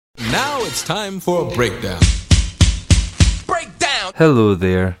Now it's time for a breakdown. Breakdown! Hello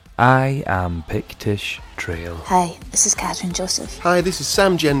there, I am Pictish Trail. Hi, this is Catherine Joseph. Hi, this is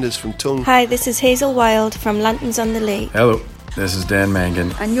Sam Genders from Tongue. Hi, this is Hazel Wild from Lanterns on the Lake. Hello, this is Dan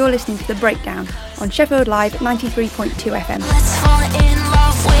Mangan. And you're listening to The Breakdown on Sheffield Live 93.2 FM. Let's fall in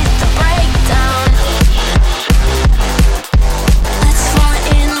love with the breakdown. Let's fall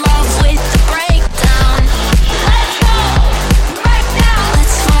in love with the breakdown. Let's go! Breakdown!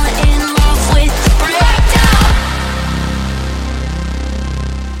 Let's fall in love with the breakdown.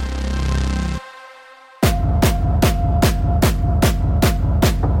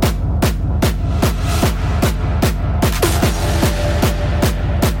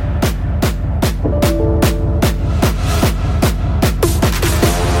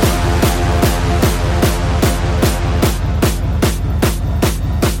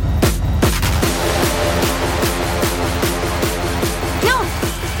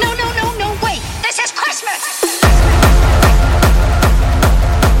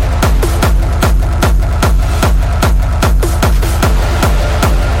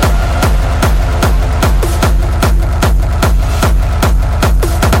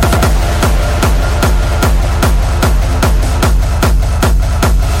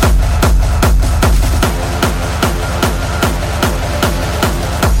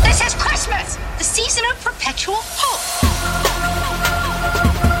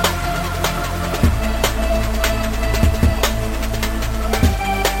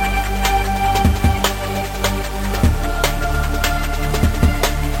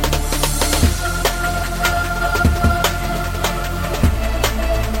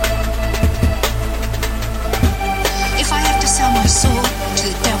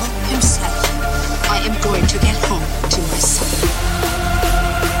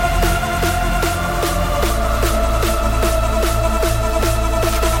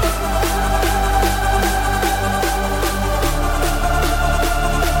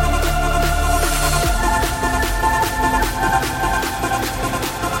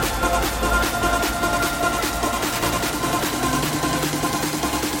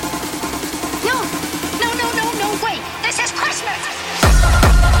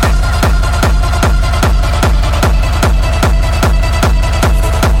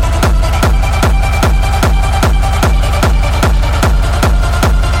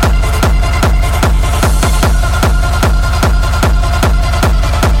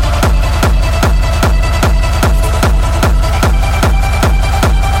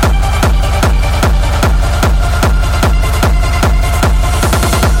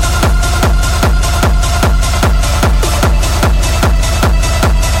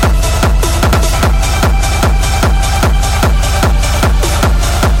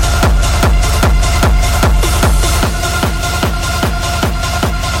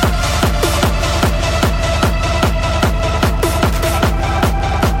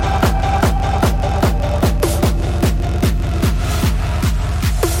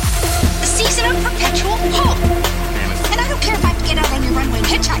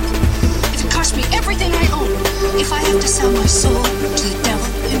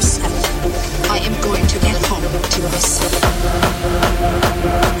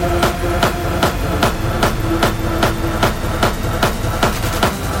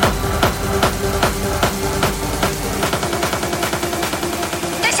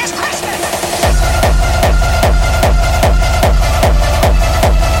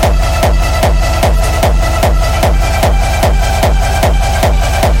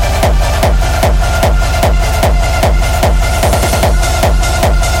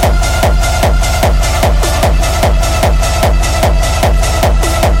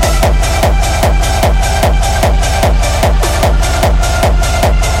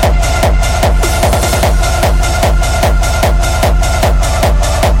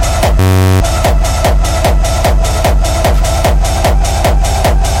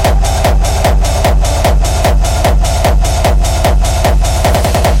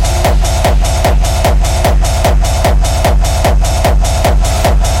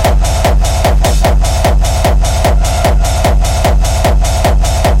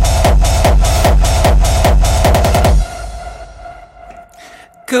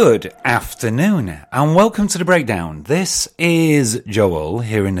 Good afternoon and welcome to The Breakdown. This is Joel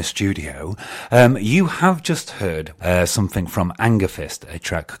here in the studio. You have just heard something from Angerfist, a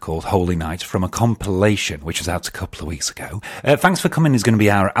track called Holy Night from a compilation which was out a couple of weeks ago. Thanks for Coming is going to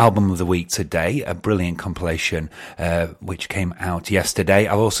be our album of the week today, a brilliant compilation which came out yesterday.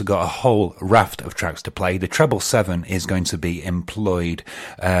 I've also got a whole raft of tracks to play. The Treble 7 is going to be employed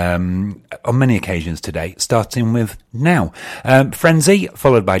on many occasions today, starting with now. Frenzy,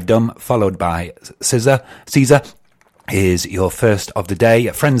 followed by Dumb, followed by Caesar is your first of the day.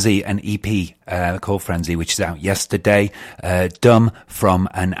 Frenzy, an EP called Frenzy, which is out yesterday. Dumb from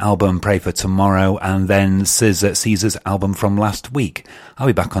an album, Pray for Tomorrow, and then Caesar's album from last week. I'll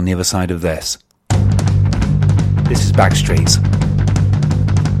be back on the other side of this. This is Backstreets.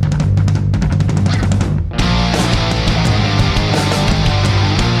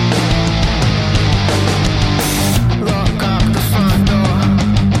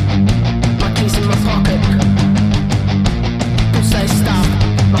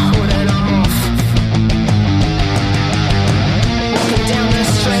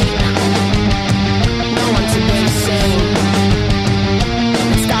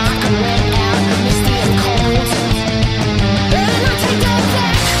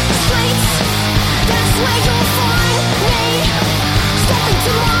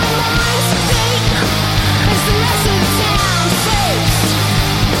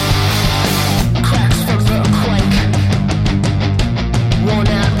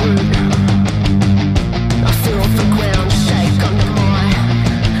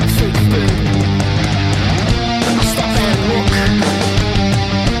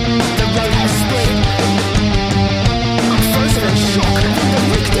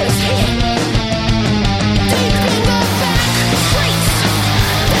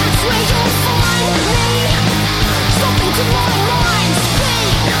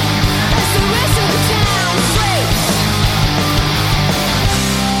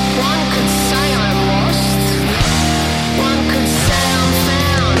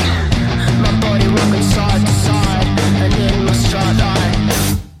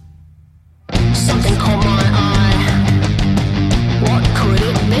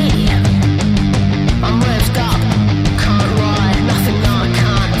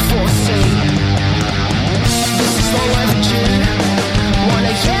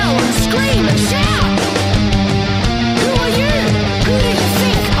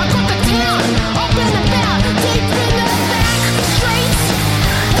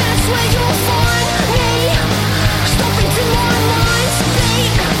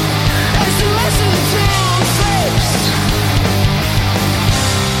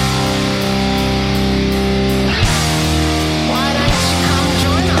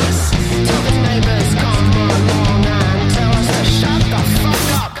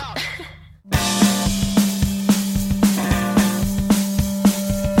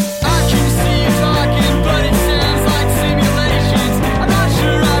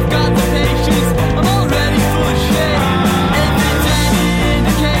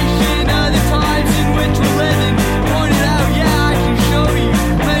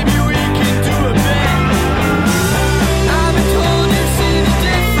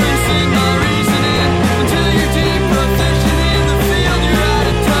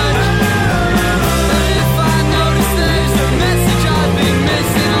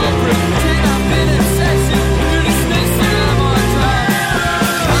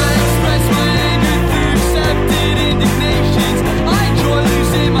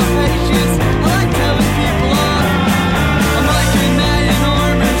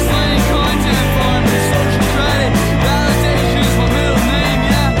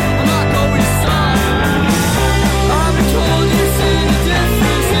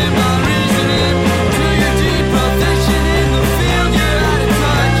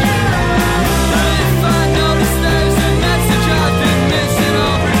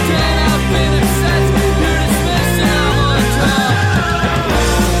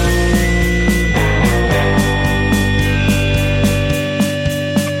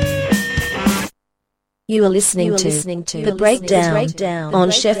 You are listening to The Breakdown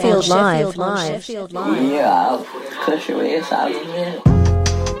on Sheffield Live. Yeah, cushy with yourself.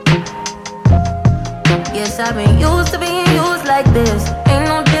 Yes, I've been used to being used like this.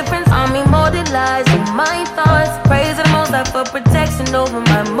 Ain't no difference on me, more than lies in my thoughts. Praising the most out for protection over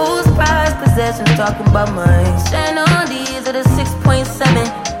my most prized possessions. Talking about mine. Stand on these are the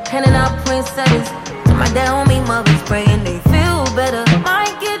 6.7, handing out .7s to my dad, homie, mothers, praying they feel better.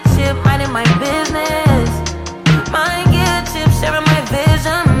 Might get chipped, minding my business. Might get chipped, sharing my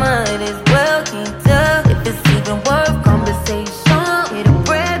vision. Might as well keep up if it's even worth conversation. Hit a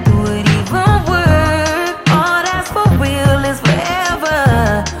bread, do it even work. All that's for real is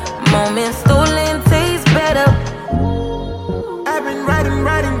forever. Moments stolen taste better. I've been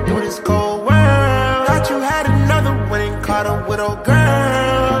riding through this cold world. Thought you had another one, caught a widow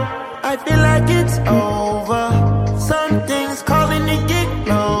girl. I feel like it's over. Something's calling to get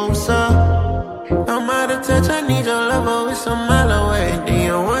closer. I'm out of touch, I need your love, oh, it's a mile away. Do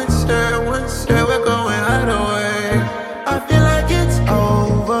you want sir, we're going either way.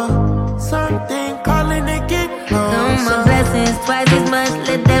 twice as much.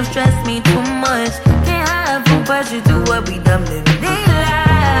 Let death stress me too much. Can't hide from pressure to what we done living they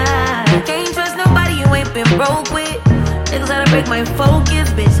lie. Can't trust nobody you ain't been broke with. Niggas gotta break my focus,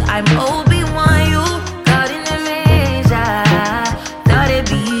 bitch. I'm Obi-Wan, you caught in the maze. I thought it'd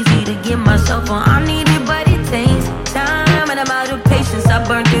be easy to get myself on. I need it, but it takes time, and I'm out of patience. I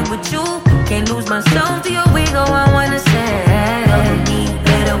burnt it with you. Can't lose myself to your wiggle. I wanna say, love me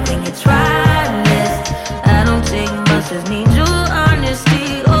better when you try this. I don't take much, just need your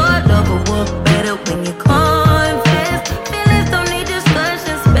honesty. Oh, love will work better when you confess. Feelings don't need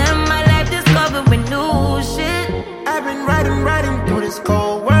discussion. Spend my life discovering new shit. I've been riding through this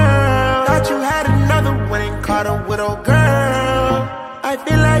cold world. Thought you had another one, caught a widow girl. I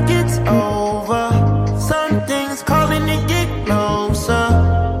feel like it's over. Something's calling to get closer.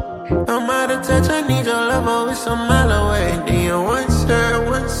 I'm out of touch, I need your love, always a mile away. Do you want sir,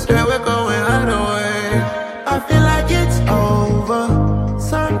 we're going out of way. I feel like it's over.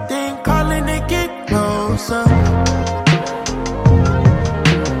 Something calling to get closer.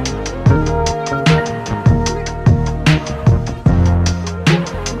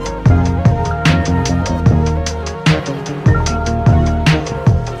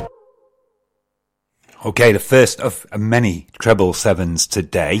 Okay, the first of many treble sevens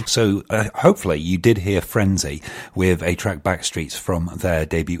today. So hopefully you did hear Frenzy with a track Backstreets from their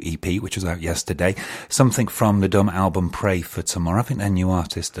debut EP, which was out yesterday. Something from the Dumb album Pray for Tomorrow. I think they're a new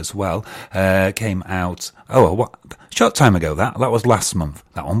artist as well. Came out, short time ago. That was last month,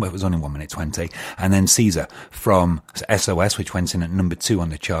 that one, but it was only 1 minute 20. And then Caesar from SOS, which went in at number 2 on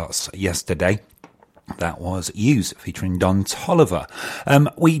the charts yesterday. That was Use featuring Don Toliver.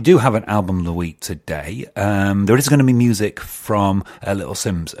 We do have an album of the week today. There is going to be music from Little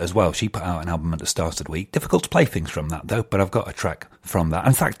Sims as well. She put out an album at the start of the week. Difficult to play things from that though, but I've got a track from that.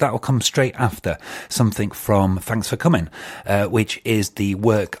 In fact, that will come straight after something from Thanks for Coming, which is the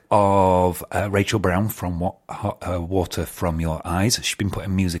work of Rachel Brown from Water From Your Eyes. She's been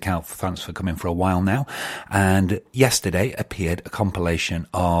putting music out for Thanks for Coming for a while now, and yesterday appeared a compilation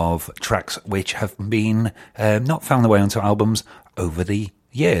of tracks which have been not found their way onto albums over the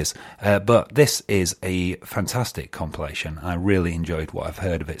years, but this is a fantastic compilation. I really enjoyed what I've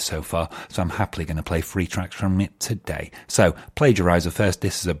heard of it so far, so I'm happily going to play 3 tracks from it today. So Plagiarizer first.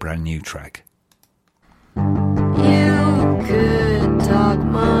 This is a brand new track. You could talk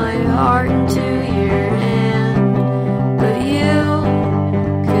my heart into your hand, but you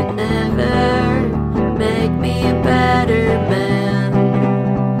could never make me a better man.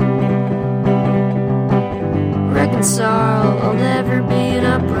 Reconcile, I'll never be an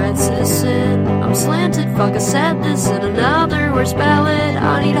upright citizen. I'm slanted, fuck a sadness and another worse ballad.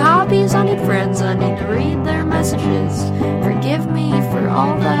 I need hobbies, I need friends, I need to read their messages. Forgive me for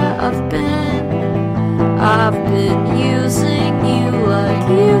all that I've been using you like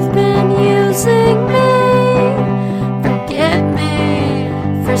you've been using me. Forget me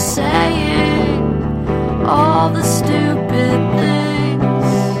for saying all the stupid things.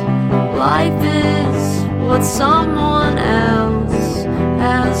 Life is what someone else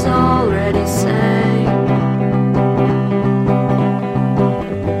has already said.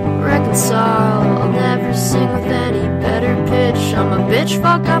 Reconcile, I'll never sing with any better pitch. I'm a bitch,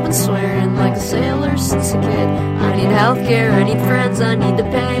 fuck, I've been swearing like a sailor since a kid. I need healthcare, I need friends, I need to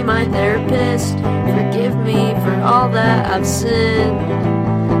pay my therapist. Forgive me for all that I've sinned.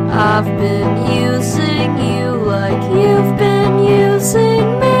 I've been using you like you've been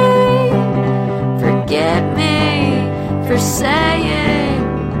using me. Forget me for saying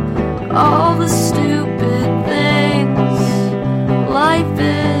all the stupid things. Life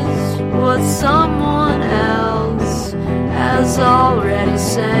is what someone else has already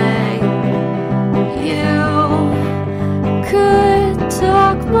said. You could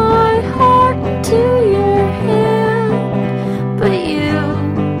talk my heart to your hand, but you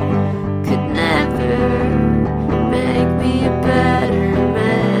could never make me a better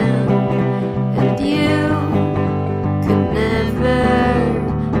man. And you could never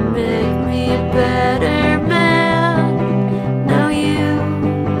make me a better man. No, you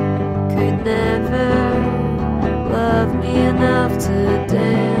could never love me enough to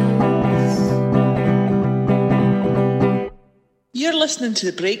dance. You're listening to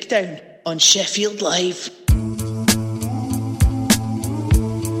The Breakdown on Sheffield Live.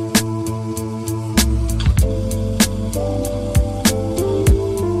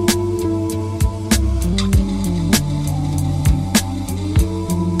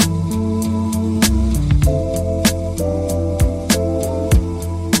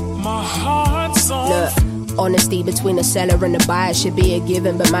 between the seller and the buyer should be a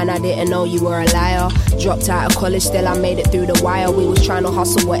given, but man, I didn't know you were a liar. Dropped out of college, still I made it through the wire. We was trying to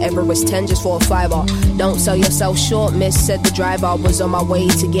hustle whatever was 10 just for a fiver. Don't sell yourself short, miss, said the driver. Was on my way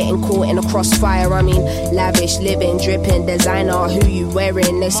to getting caught in a crossfire. I mean, lavish living, dripping, designer. Who you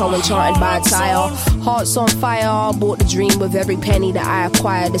wearing? They're so enchanted by attire. Hearts on fire, bought the dream with every penny that I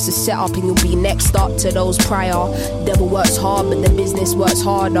acquired. It's a setup and you'll be next up to those prior. Devil works hard, but the business works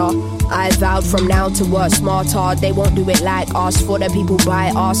harder. I vowed from now to work smarter. They won't do it like us, for the people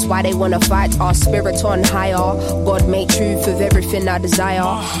by us. Why they wanna fight us, spirit on higher. God made truth of everything I desire.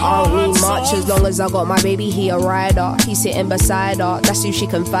 I don't need much as long as I got my baby, he a rider. He's sitting beside her, that's who she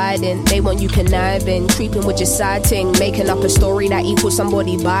confide in. They want you conniving, creeping with your side ting, making up a story that equals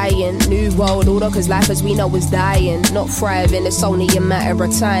somebody buying. New world order, cause life as we know is dying, not thriving. It's only a matter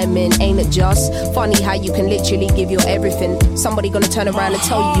of timing, ain't it just funny how you can literally give your everything, somebody gonna turn around and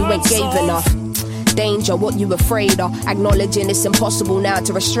tell you ain't gave enough. Danger, what you afraid of? Acknowledging it's impossible now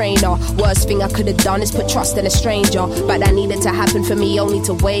to restrain her. Worst thing I could have done is put trust in a stranger, but that needed to happen for me only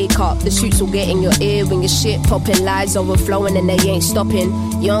to wake up. The shoots will get in your ear when your shit popping, lies overflowing and they ain't stopping.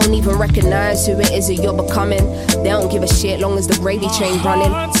 You don't even recognize who it is that you're becoming. They don't give a shit long as the gravy train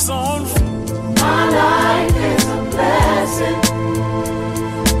running. My life is a blessing,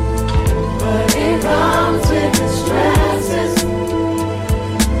 but it comes with its stresses.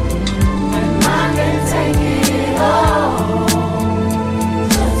 Take it all.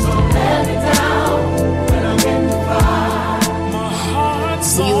 Just don't let me down when I'm in the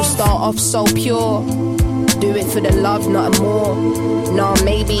fire. You'll start off so pure. Do it for the love, nothing more. Nah,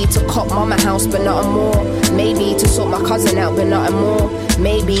 maybe to cop mama house, but nothing more. Maybe to sort my cousin out, but nothing more.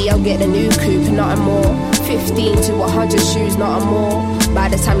 Maybe I'll get a new coupe, nothing more. 15 to 100 shoes, nothing more. By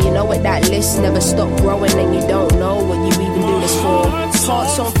the time you know it, that list never stop growing, and you don't know what you even do this for.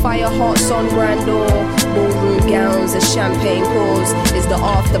 Hearts on fire, hearts on grandeur. Ballroom gowns and champagne pours. Is the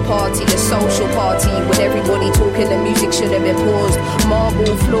after party a social party? With everybody talking, the music should have been paused.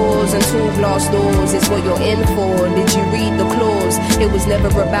 Marble floors and tall glass doors is what you're in for. Did you read the clause? It was never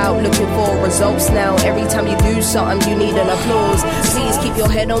about looking for results now. Every time you do something, you need an applause. Please keep your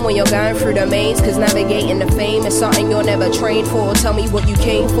head on when you're going through the maze, cause navigating the fame is something you're never trained for. Tell me what you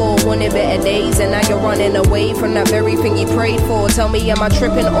came for, wanted better days, and now you're running away from that very thing you prayed for. Tell me, am I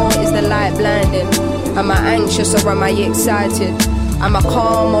tripping or is the light blinding? Am I anxious or am I excited? Am I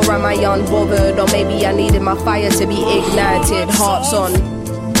calm or am I unbothered? Or maybe I needed my fire to be ignited. Hearts on.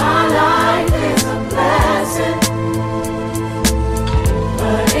 My life is a blessing,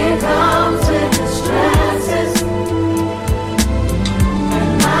 but it comes with the stresses,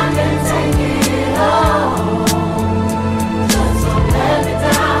 and I can take it all. Just don't let me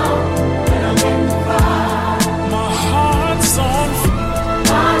down when I'm in the fire. My heart's on fire.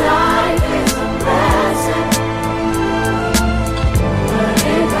 My life is a blessing, but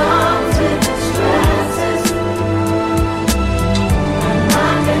it comes with the stresses, and I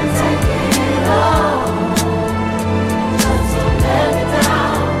can take it all. Just don't let me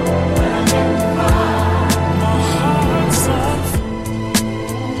down when I'm in the fire. My heart's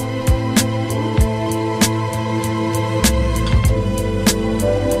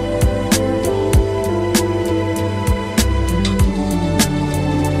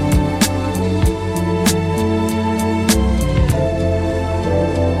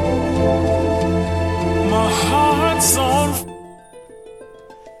on fire.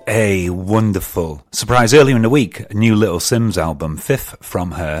 A wonderful surprise earlier in the week. A new Little Sims album, fifth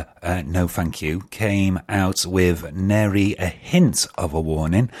from her, No Thank You, came out with nary a hint of a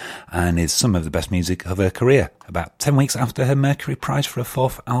warning and is some of the best music of her career. About 10 weeks after her Mercury Prize for her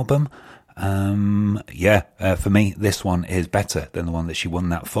fourth album. For me, this one is better than the one that she won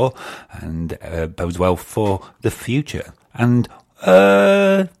that for, and bodes well for the future. And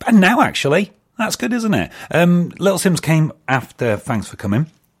now, actually, that's good, isn't it? Little Sims came after Thanks for Coming,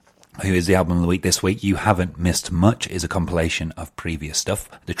 who is the album of the week this week. You Haven't Missed Much is a compilation of previous stuff.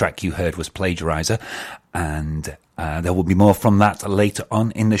 The track you heard was Plagiarizer, and there will be more from that later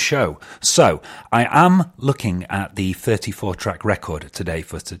on in the show. So, I am looking at the 34-track record today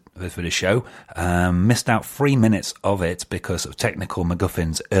for the show. Missed out 3 minutes of it because of technical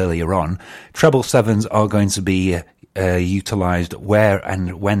MacGuffins earlier on. Treble sevens are going to be utilised where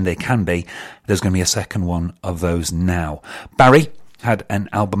and when they can be. There's going to be a second one of those now. Barry had an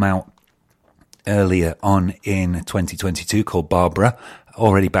album out earlier on in 2022 called Barbara,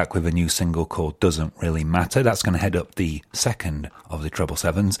 already back with a new single called Doesn't Really Matter. That's going to head up the second of the Treble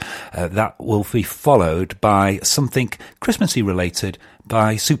Sevens. That will be followed by something Christmassy related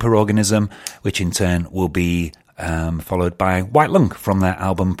by Superorganism, which in turn will be followed by White Lung from their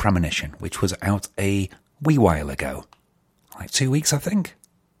album Premonition, which was out a wee while ago. Like 2 weeks, I think.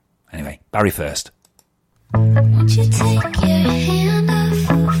 Anyway, Barry first. Won't you take your hand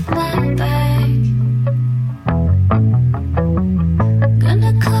off my back?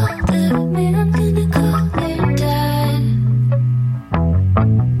 Gonna call the man, gonna call their dad.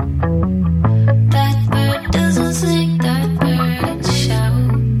 That bird doesn't sing, that bird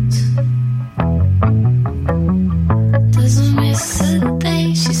shouts. Doesn't miss a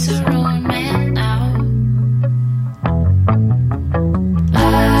thing, she's a wrong man now.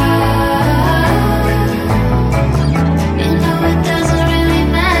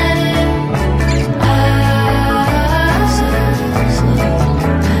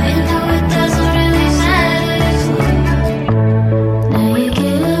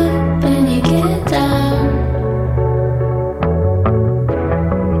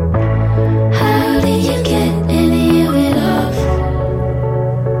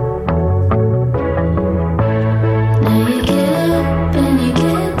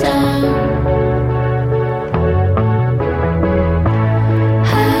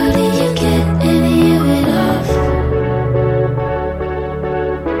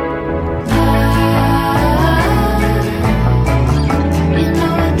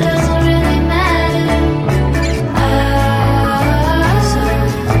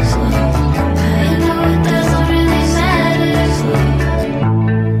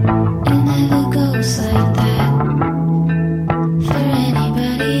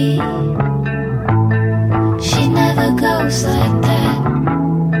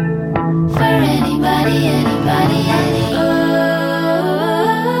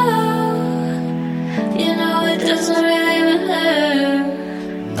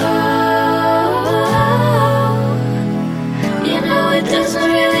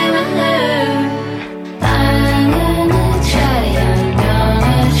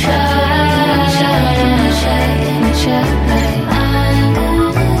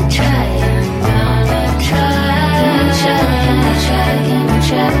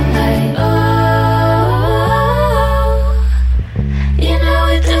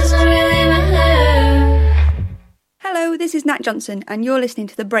 Johnson, and you're listening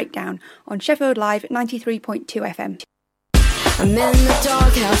to The Breakdown on Sheffield Live 93.2 FM. I'm in the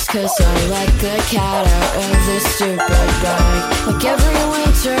doghouse cause I let the cat out of the stupid bag. Like every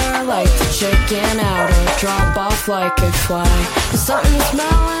winter I like to chicken out or drop off like a fly. There's something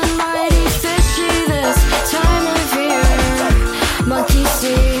smelling mighty fishy this time of year. Monkey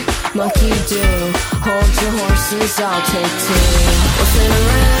see, monkey do, hold your horses, I'll take two. Wasn't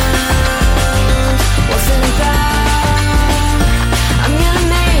around, wasn't about. I'm gonna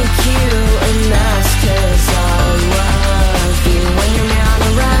make you a mess cause I love you when you're meowing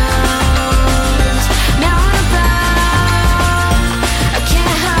around, meowing about. I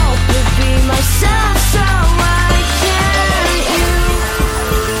can't help but be myself, so why can't you?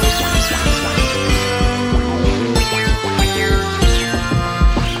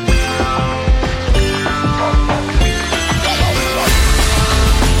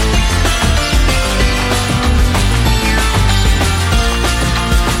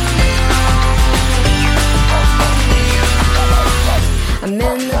 I'm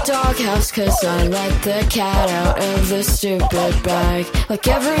in the doghouse cause I let the cat out of the stupid bag. Like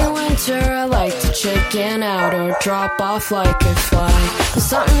every winter I like to chicken out or drop off like a fly. There's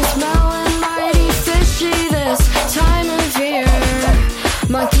something smelling mighty fishy this time of year.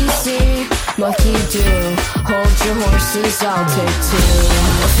 Monkey see, monkey do, hold your horses, I'll take two.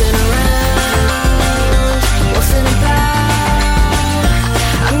 Wasn't around, wasn't about.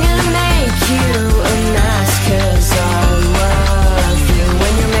 I'm gonna make you a mess cause I love you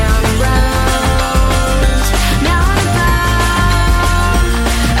when you're meowing around, meowing about.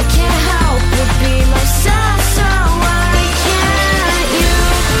 I can't help but be myself, so why can't you?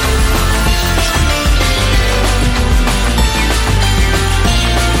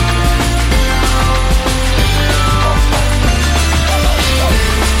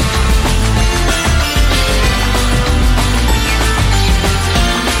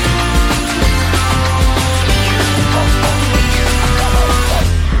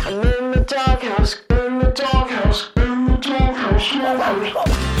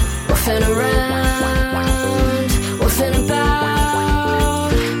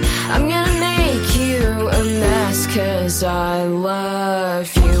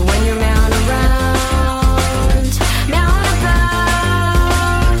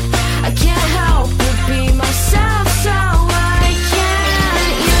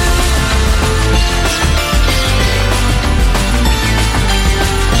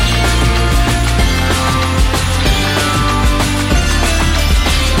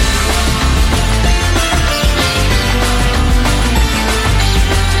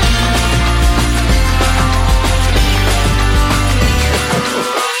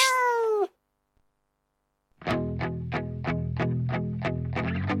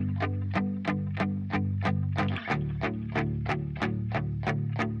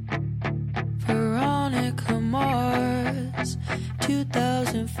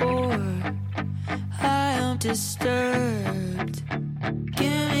 disturbed.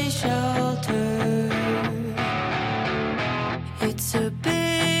 Give me shelter. It's a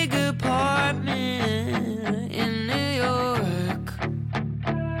big apartment in New York.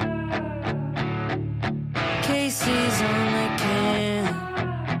 Casey's on the can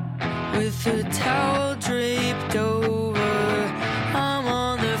with a towel draped over. I'm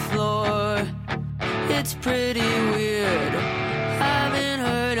on the floor. It's pretty weird. Haven't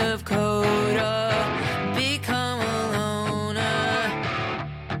heard of Coda. Become a loner.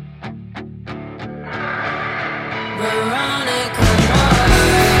 Veronica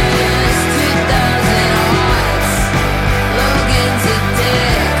Mars, 2000 hearts. Logan's a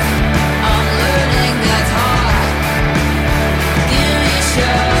dick. I'm learning that's hard. Give me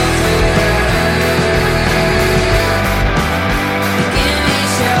shelter. Give me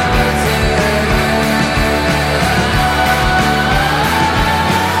shelter.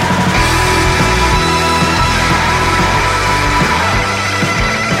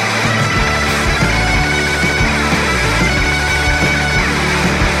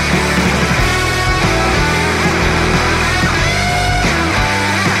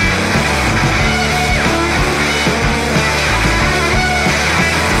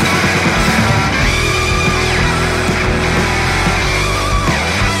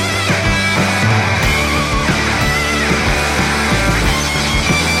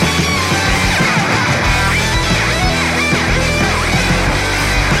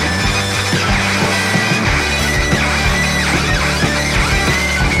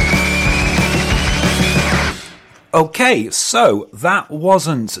 Okay, so that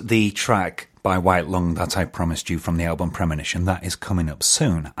wasn't the track by White Lung that I promised you from the album Premonition. That is coming up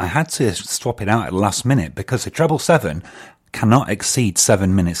soon. I had to swap it out at the last minute because the treble 7 cannot exceed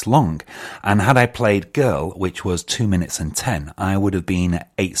 7 minutes long. And had I played Girl, which was 2 minutes and 10, I would have been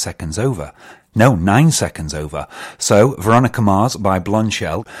 8 seconds over. No, 9 seconds over. So, Veronica Mars by Blonde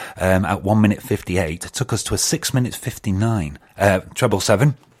Shell, at 1 minute 58, took us to a 6 minutes 59. Treble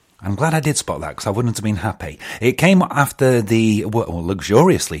 7. I'm glad I did spot that because I wouldn't have been happy. It came after the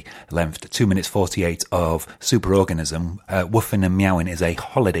luxuriously length 2 minutes 48 of Superorganism. Woofing and Meowing is a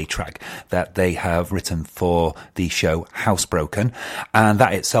holiday track that they have written for the show Housebroken, and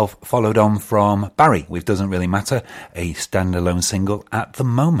that itself followed on from Barry with Doesn't Really Matter, a standalone single at the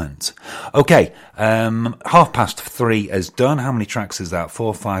moment. Okay, 3:30 is done. How many tracks is that?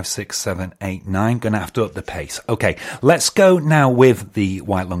 4, 5, 6, 7, 8, 9. Gonna have to up the pace. Okay, let's go now with the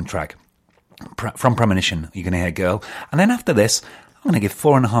White Lung track from Premonition. You're going to hear Girl, and then after this I'm going to give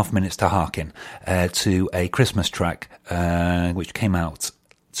 4.5 minutes to Harkin to a Christmas track which came out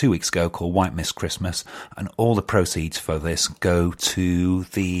 2 weeks ago called White Mist Christmas, and all the proceeds for this go to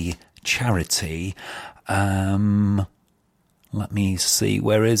the charity let me see,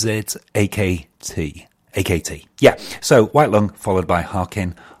 where is it? AKT. Yeah, so White Lung followed by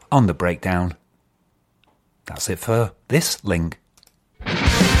Harkin on the breakdown. That's it for this link.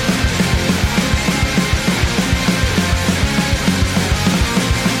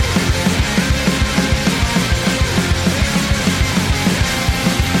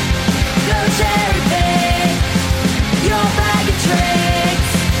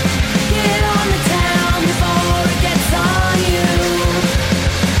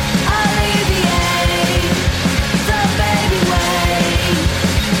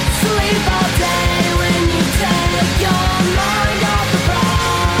 Sleep all day when you take your mind.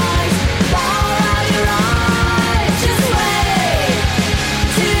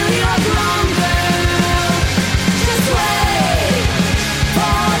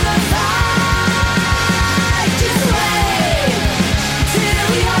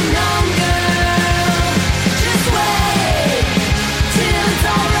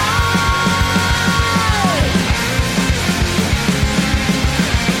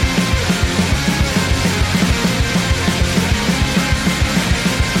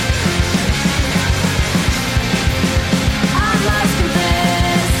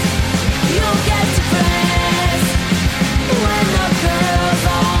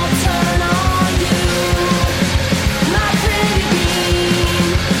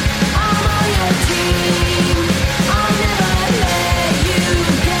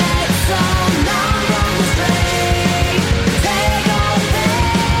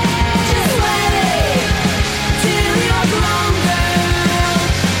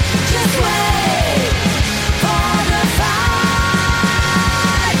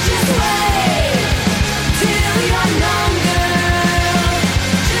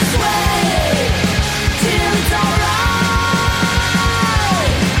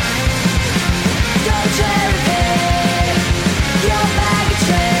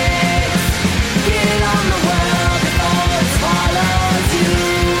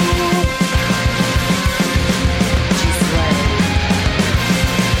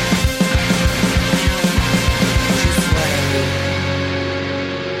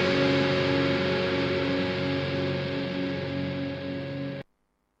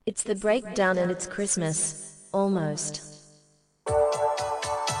 It's the breakdown and it's Christmas. Almost.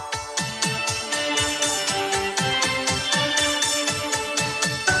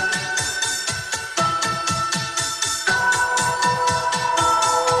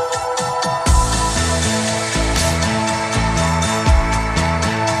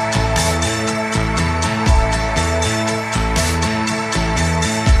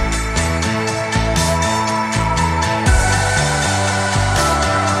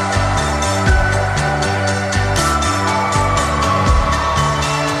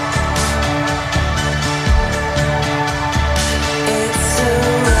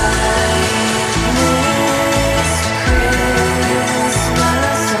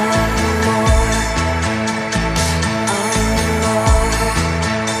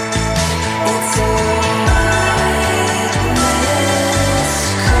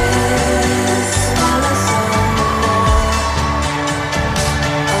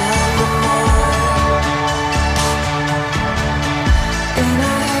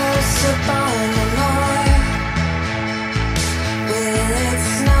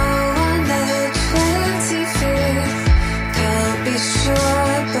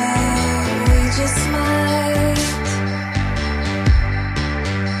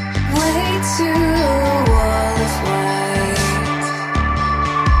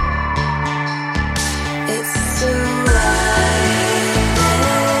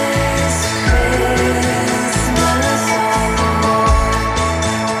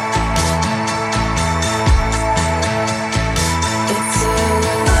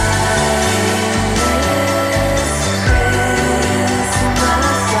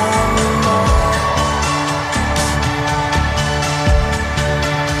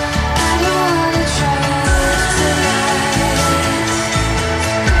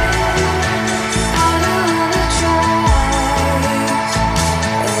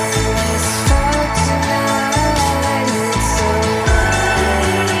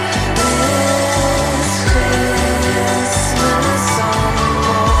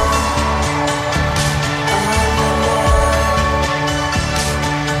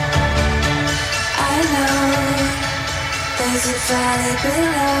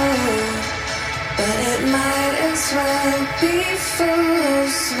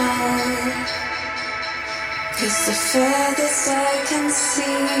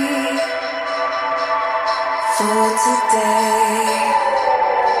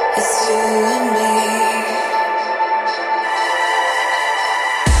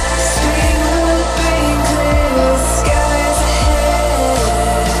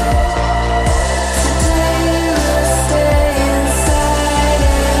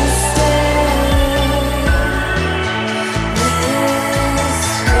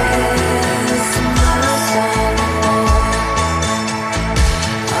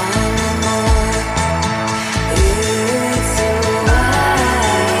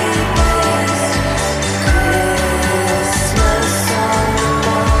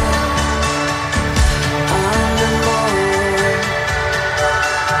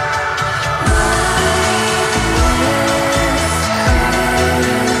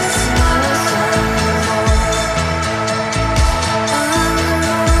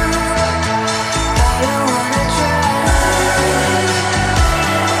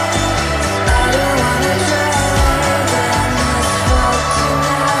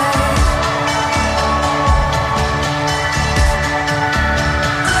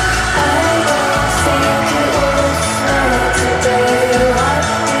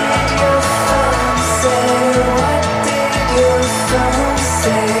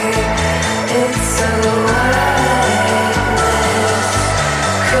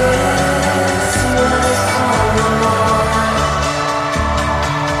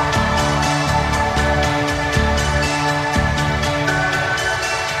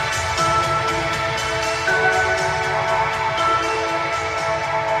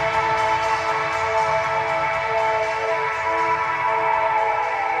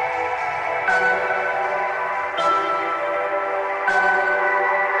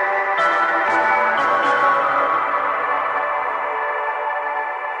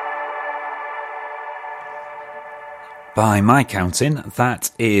 By my counting,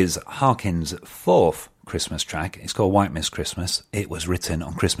 that is Harkin's fourth Christmas track. It's called White Mist Christmas. It was written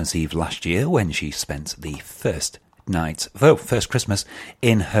on Christmas Eve last year when she spent the first Christmas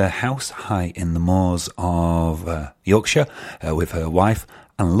in her house high in the moors of Yorkshire with her wife,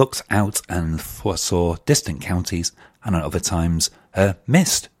 and looked out and foresaw distant counties and at other times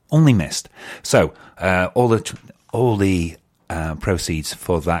mist, only mist. So all the proceeds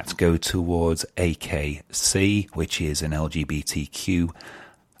for that go towards AKC, which is an LGBTQ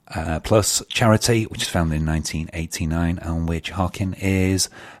plus Charity, which was founded in 1989 and which Harkin is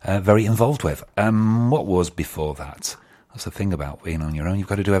very involved with. What was before that? That's the thing about being on your own. You've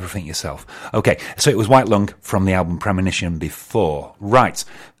got to do everything yourself. Okay, so it was White Lung from the album Premonition before. Right.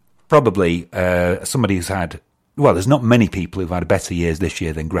 Probably somebody who's had... Well, there's not many people who've had better years this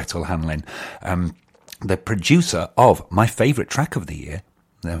year than Gretel Hanlin. The producer of my favourite track of the year,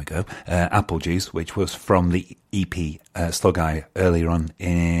 there we go, Apple Juice, which was from the EP Slug Eye earlier on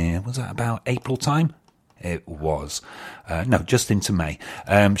in... Was that about April time? It was. No, just into May.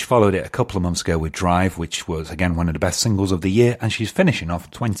 She followed it a couple of months ago with Drive, which was, again, one of the best singles of the year, and she's finishing off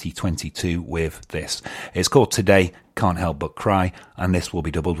 2022 with this. It's called Today, Can't Help But Cry, and this will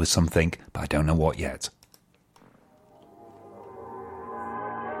be doubled with something, but I don't know what yet.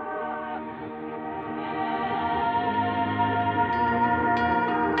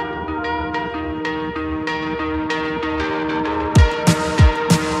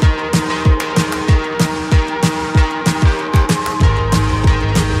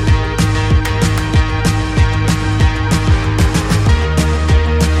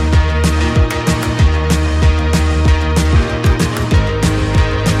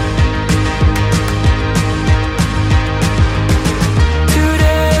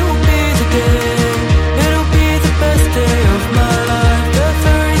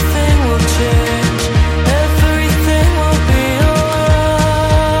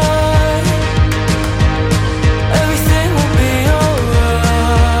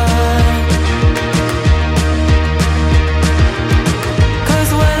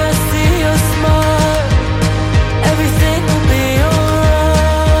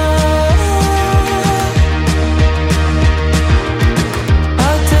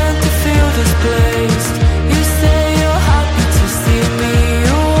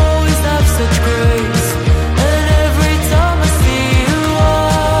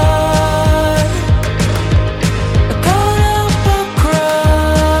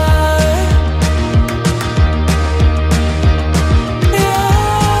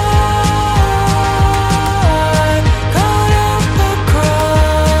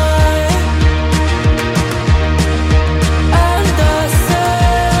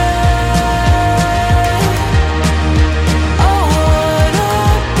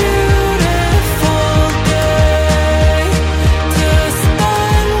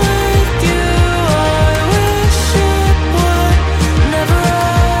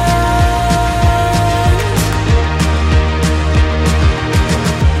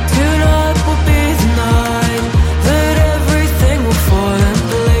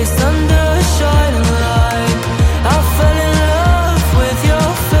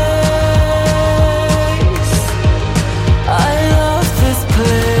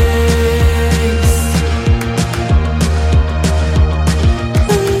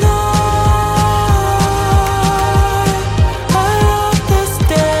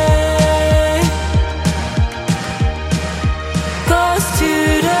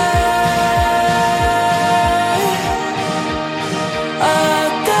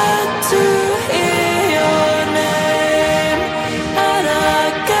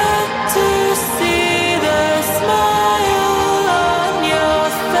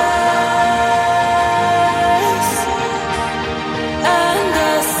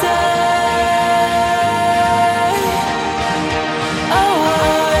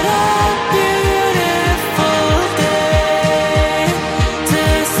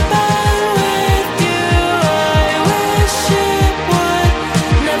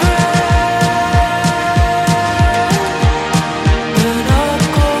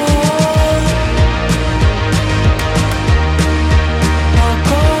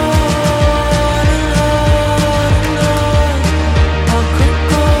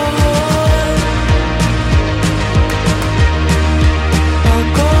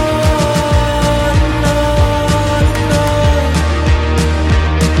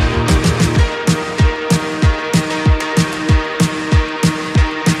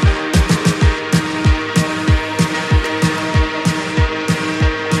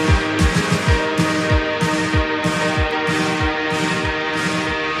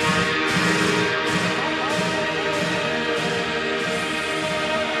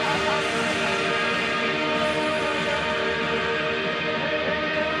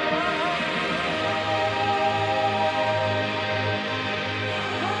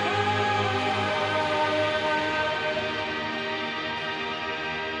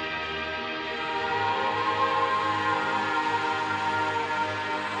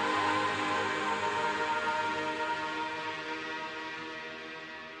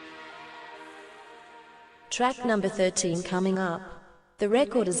 Track number 13 coming up. The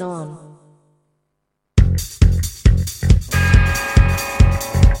record is on.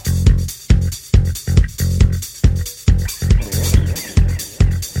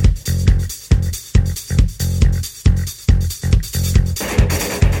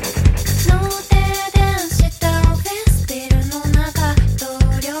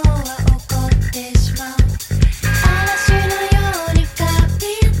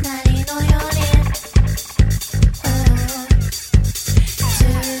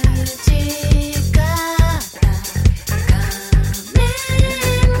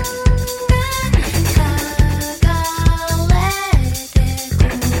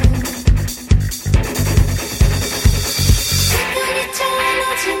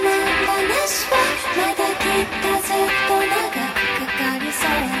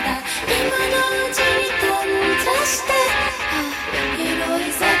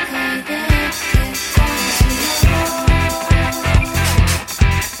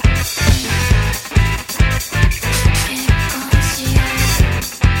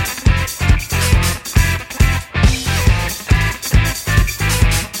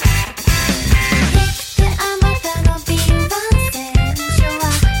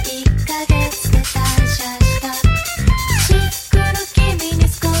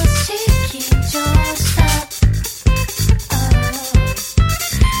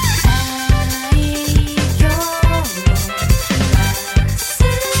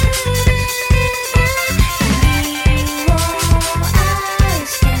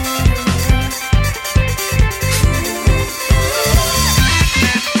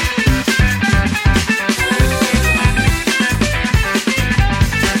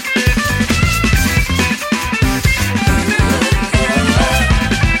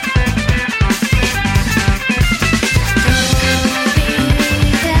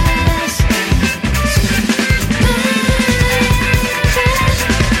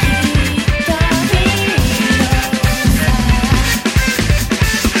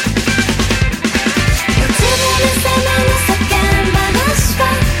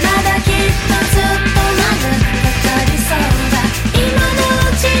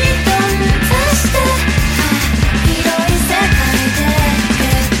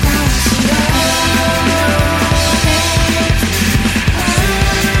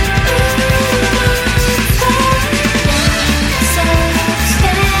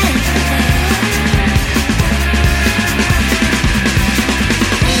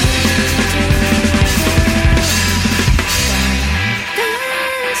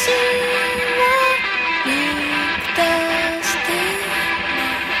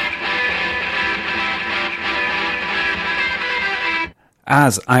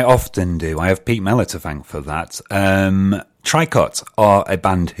 As I often do, I have Pete Mellor to thank for that. Tricot are a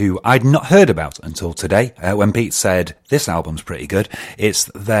band who I'd not heard about until today, when Pete said, this album's pretty good. It's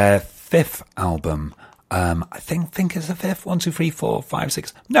their fifth album. I think it's the fifth. 1, 2, 3, 4, 5,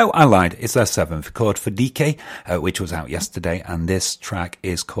 6. No, I lied. It's their seventh, called Fadike, which was out yesterday, and this track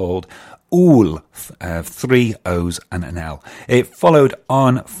is called Ool, 3 O's and an L. It followed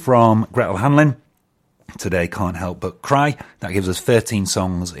on from Gretel Hanlon. Today Can't Help But Cry. That gives us 13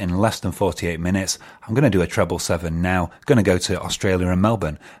 songs in less than 48 minutes. I'm going to do a treble 7 now. Going to go to Australia and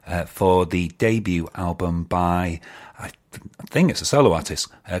Melbourne for the debut album by, I think it's a solo artist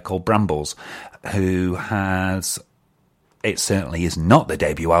called Brambles, who has, it certainly is not the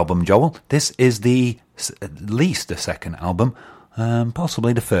debut album, Joel. This is at least the second album,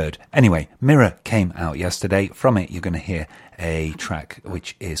 possibly the third. Anyway, Mirror came out yesterday. From it, you're going to hear a track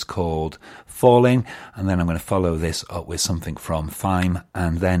which is called Falling, and then I'm going to follow this up with something from Fime,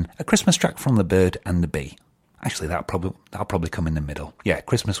 and then a Christmas track from The Bird and the Bee. Actually, that'll probably come in the middle. Yeah,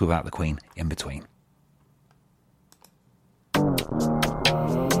 Christmas Without the Queen in between.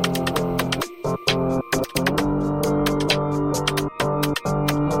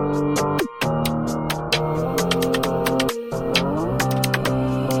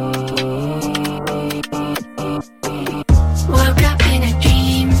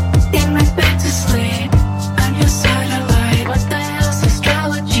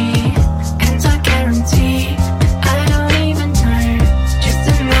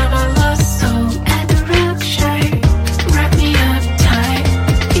 Wrap me up tight,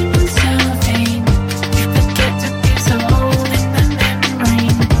 keep on cellophane.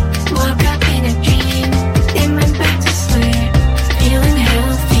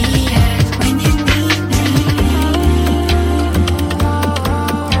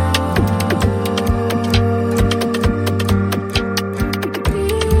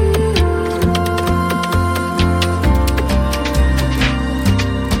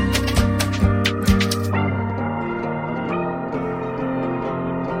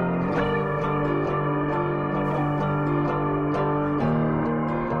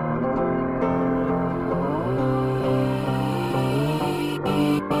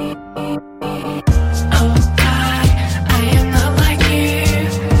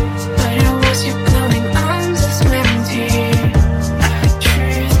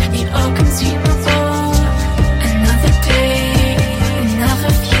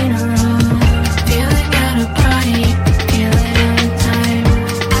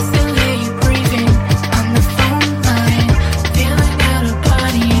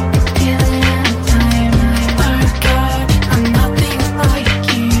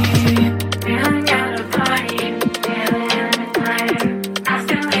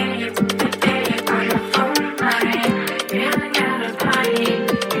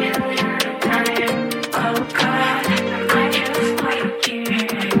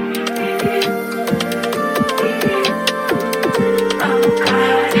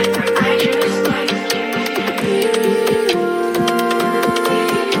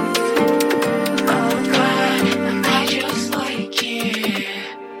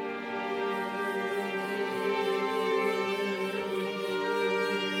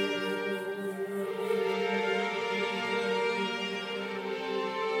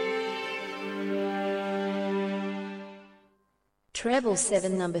 Treble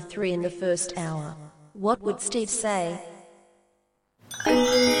 7, number 3 in the first hour. What would Steve say?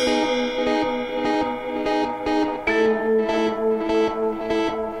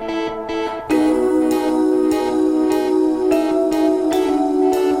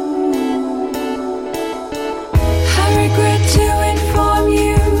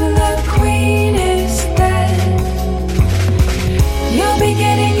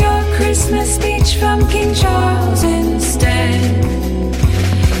 Christmas speech from King Charles instead.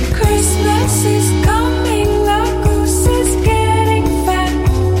 Christmas is coming, the goose is getting fat.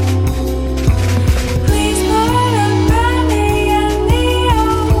 Please put a penny in the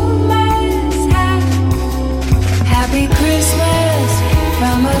old man's hat. Happy Christmas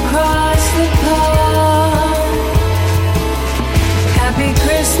from across the pond. Happy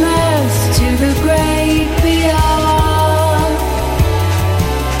Christmas to the great beyond.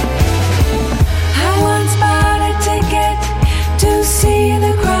 See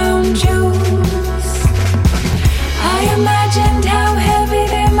the crown jewels. I imagined how heavy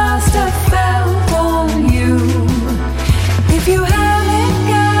they must have felt on you. If you haven't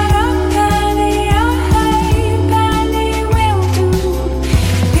got a penny, a halfpenny will do.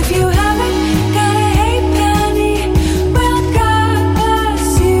 If you haven't got a halfpenny, well, God bless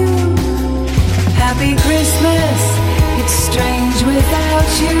you. Happy Christmas, it's strange without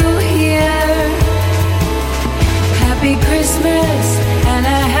you here. Happy Christmas and a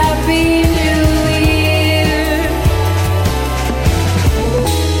Happy New Year.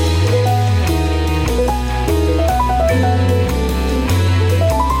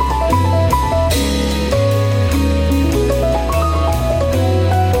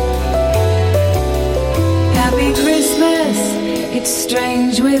 Happy Christmas, it's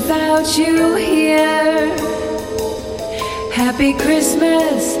strange without you here. Happy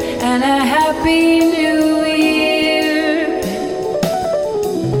Christmas and a Happy New Year.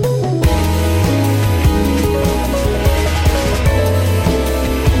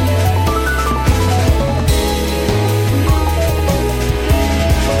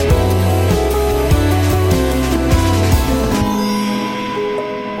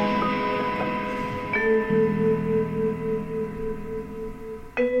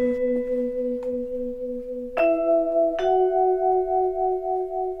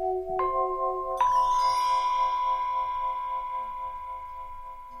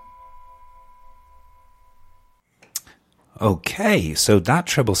 Okay, so that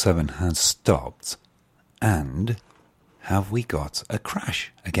treble 7 has stopped, and have we got a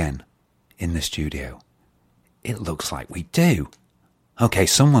crash again in the studio? It looks like we do. Okay,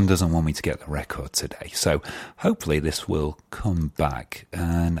 someone doesn't want me to get the record today, so hopefully this will come back,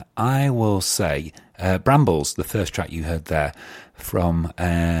 and I will say, Brambles, the first track you heard there from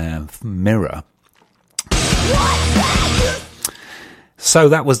Mirror. So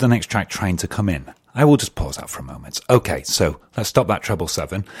that was the next track trying to come in. I will just pause that for a moment. Okay, so let's stop that treble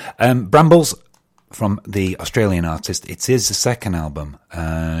 7. Brambles, from the Australian artist, it is the second album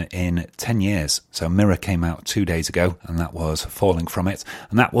in 10 years. So Mirror came out 2 days ago, and that was Falling From It.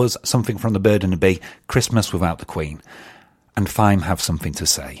 And that was Something from the Bird and the Bee, Christmas Without the Queen. And Fime have something to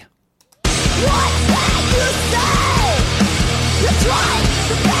say. What can you say? You're trying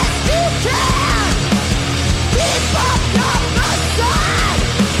the best you can. Keep up your facade.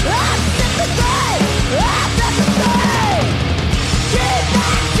 Have sympathy, have empathy. Keep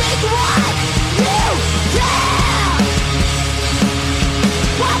acting what you can.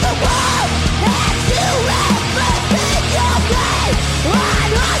 While the world hands you everything you need on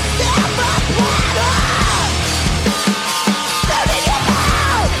a silver platter. Food in your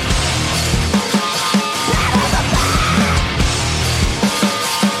mouth. Pat on the back.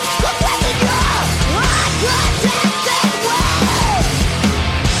 Look within your unprotected way.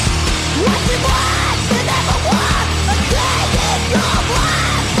 What you want, you never want. A day in your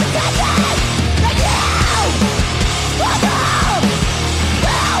life. Pretending that you will know.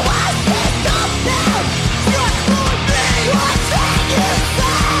 There was this something just for me. What can you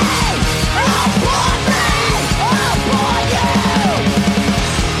say? Upon me, upon you.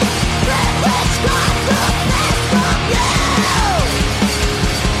 Privilege got the best from you.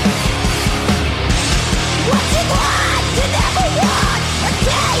 What you want, you never want. A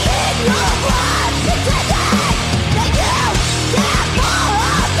day in your life. Pretending that you care for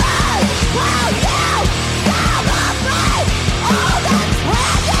others. While you celebrate all that's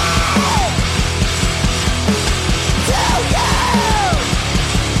handed to you.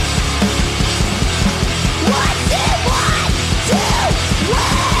 What's it want to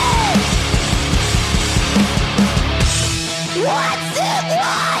win? What's it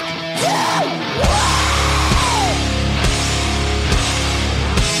want to win?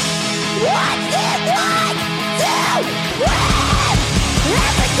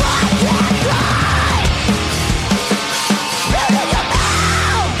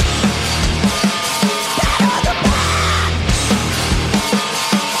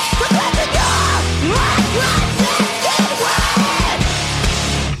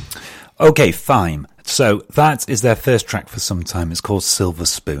 Okay, fine. So that is their first track for some time. It's called Silver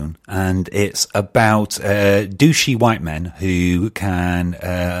Spoon, and it's about douchey white men who can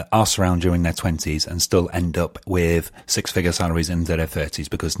arse around during their 20s and still end up with six-figure salaries in their 30s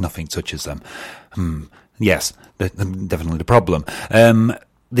because nothing touches them. Yes, definitely the problem.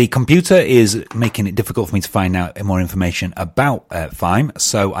 The computer is making it difficult for me to find out more information about Fime,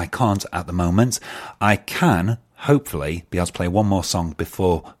 so I can't at the moment. I can hopefully be able to play one more song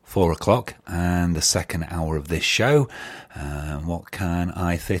before 4 o'clock and the second hour of this show. What can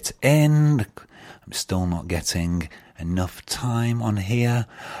I fit in? I'm still not getting enough time on here.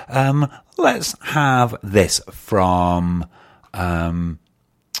 Let's have this from... do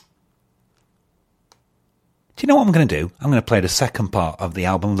you know what I'm going to do? I'm going to play the second part of the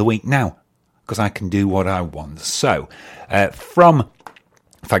album of the week now, because I can do what I want. So, from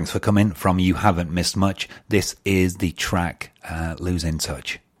Thanks for Coming, from You Haven't Missed Much, this is the track Losing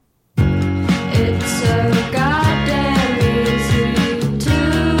Touch. It's so goddamn easy to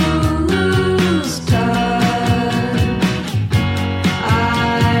lose touch.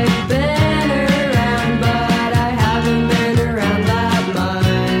 I've been around, but I haven't been around that much.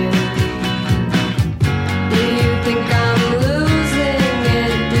 Do you think I'm losing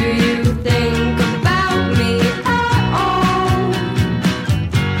it? Do you think about me at all?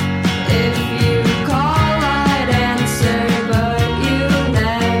 If you call, I'd answer, but you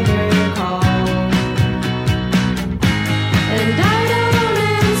never call. And I don't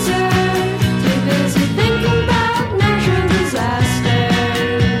answer, too busy thinking about natural disasters.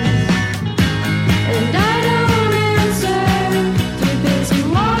 And I don't answer, too busy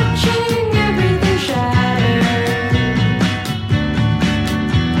watching everything shatter.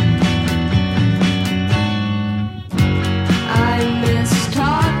 I miss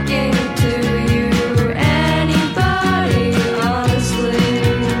talking to you or anybody, honestly.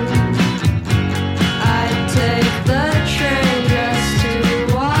 I'd take the train just to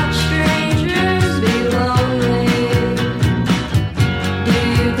watch strangers be lonely. Do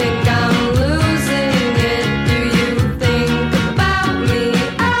you think I'm losing it? Do you think about me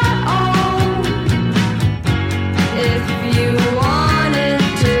at all? If you wanted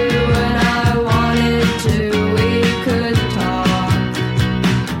to and I wanted to, we could talk.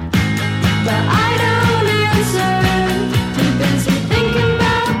 But I don't answer, too busy thinking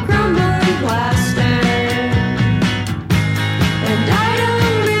about crumbling plaster. And I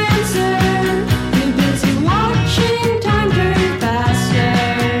don't answer, too busy watching time turn faster.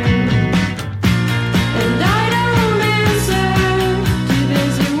 And I don't answer, too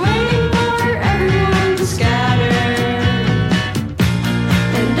busy waiting for everyone to scatter.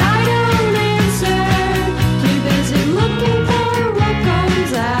 And I don't answer, too busy looking for what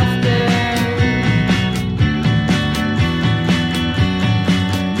comes after.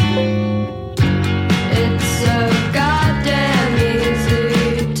 It's so goddamn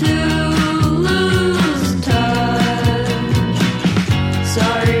easy to lose touch.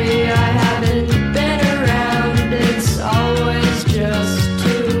 Sorry, I haven't been around. It's always just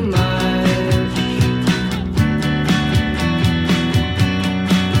too much.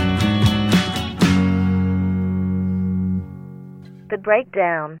 The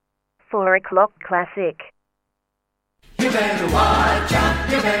Breakdown. 4 o'clock classic. You better watch out,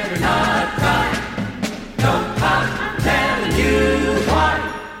 you better not cry. Don't I'm telling you why.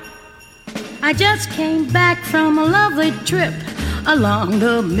 I just came back from a lovely trip along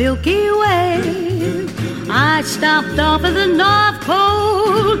the Milky Way. I stopped off at the North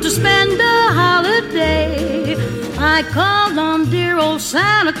Pole to spend a holiday. I called on dear old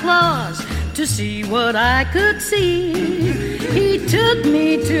Santa Claus to see what I could see. He took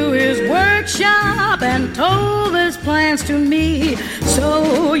me to his workshop and told his plans to me.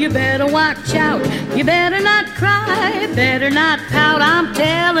 So you better watch out, you better not cry, better not pout, I'm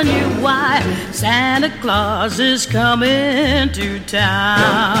telling you why. Santa Claus is coming to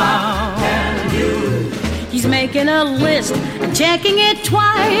town. He's making a list and checking it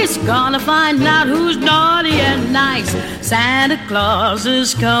twice, gonna find out who's naughty and nice. Santa Claus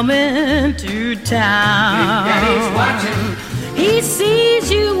is coming to town. Daddy's watching. He sees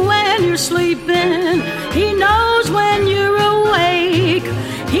you when you're sleeping. He knows when you're awake.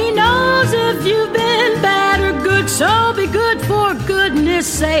 He knows if you've been bad or good, so be good for goodness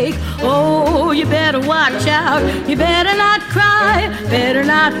sake. Oh, you better watch out. You better not cry, better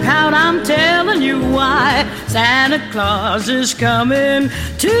not pout, I'm telling you why. Santa Claus is coming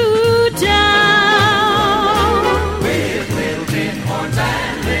to town. With little tin horns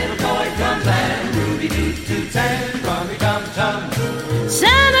and little toy drums and Ruby Doo toots and rummy dum tum.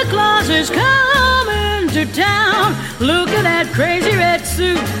 Santa Claus is coming to town. Look at that crazy red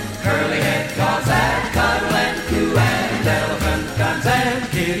suit. curly head dolls that cuddle and coo, and elephant guns and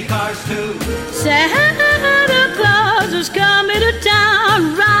kitty cars too. Santa Claus is coming to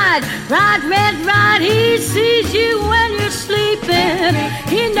town. Ride, ride, red, ride. He sees you when you're sleeping.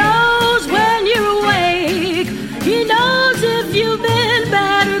 He knows when you're awake. He knows if you've been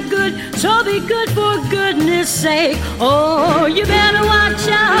bad or good. So be good for goodness sake. Oh, you better watch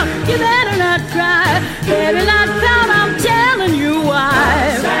out. You better not cry. Better not pout. I'm telling you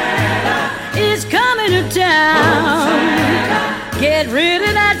why. Santa is coming to town. Get rid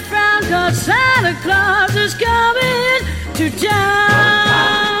of that frown, 'cause Santa Claus is coming to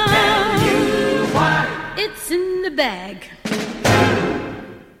town. Tell you why. It's in the bag.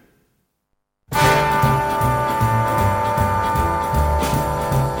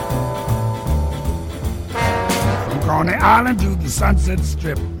 Coney Island to the Sunset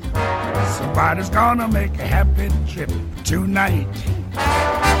Strip. Somebody's gonna make a happy trip tonight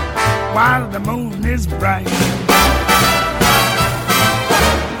while the moon is bright.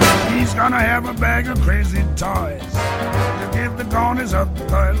 He's gonna have a bag of crazy toys to give the corners of the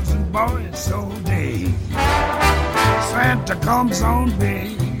girls and boys. So dig, Santa comes on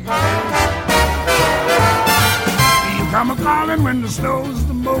big. You come a-calling when the snow's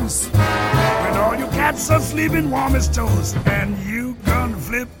the most, when all your cats are sleeping warm as toast, and you gonna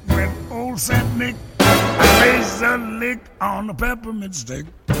flip when old Saint Nick plays a lick on a peppermint stick.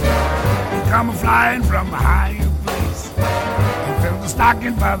 You come a-flying from a higher place and fill the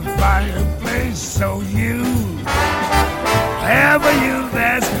stocking by the fireplace. So you, ever you,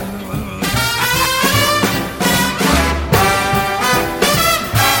 that's good.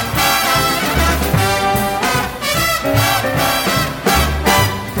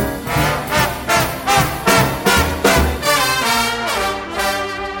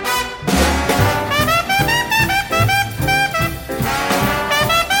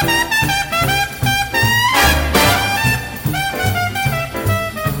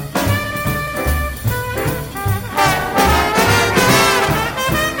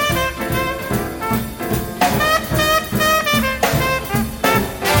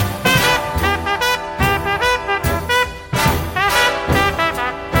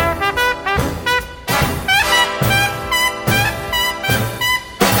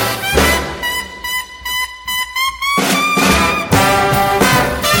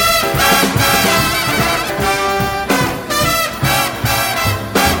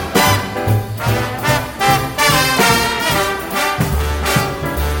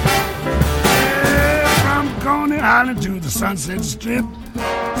 To the Sunset Strip,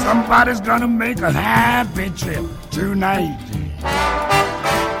 somebody's gonna make a happy trip tonight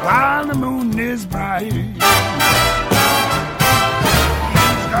while the moon is bright. He's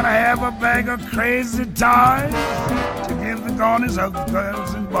gonna have a bag of crazy toys to give the corners of the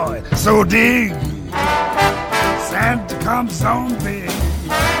girls and boys. So dig, Santa comes on big.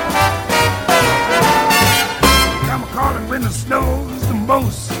 Come a-calling when the snow's the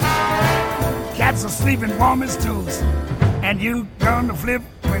most, cats are sleeping warm as toast, and you gonna flip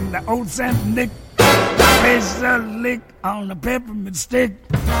when the old Saint Nick plays a lick on a peppermint stick.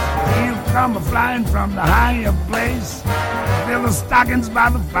 You come a-flying from the higher place, fill the stockings by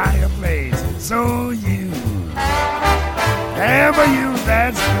the fireplace. So you, ever you,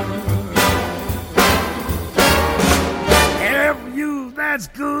 that's good. Ever you, that's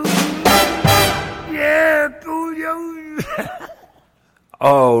good. Yeah, cool, yo.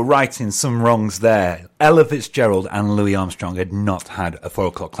 Oh, righting some wrongs there. Ella Fitzgerald and Louis Armstrong had not had a 4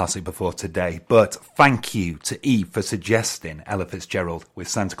 o'clock classic before today, but thank you to Eve for suggesting Ella Fitzgerald with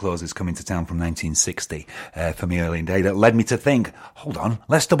Santa Claus is Coming to Town from 1960 for me early in the day. That led me to think, hold on,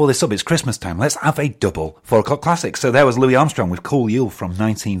 let's double this up. It's Christmas time. Let's have a double 4 o'clock classic. So there was Louis Armstrong with Cool Yule from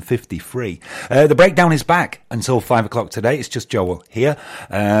 1953. The breakdown is back until 5 o'clock today. It's just Joel here.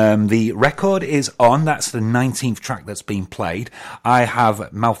 The record is on. That's the 19th track that's been played. I have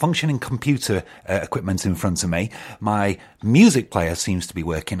malfunctioning computer equipment in front of me. My music player seems to be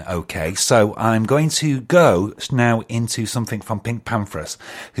working okay, so I'm going to go now into something from Pink Panthers,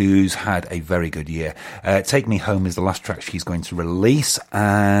 who's had a very good year. Take Me Home is the last track she's going to release,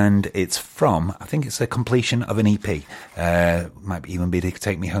 and it's from, I think it's a completion of an EP. Might even be the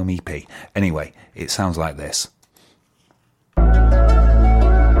Take Me Home EP. Anyway, it sounds like this.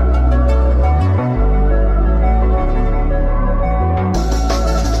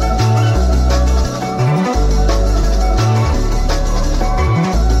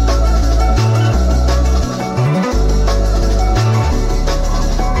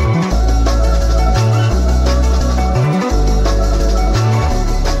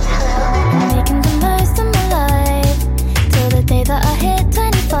 Making the most of my life till the day that I hit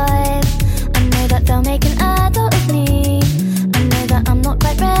 25.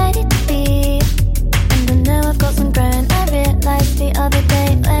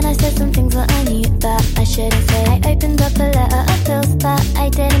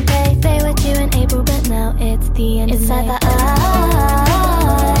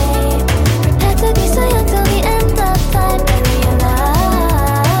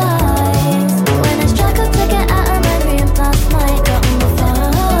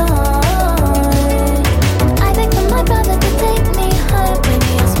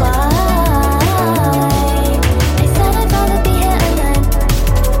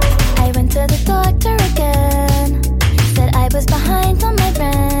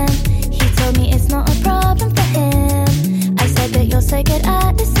 very good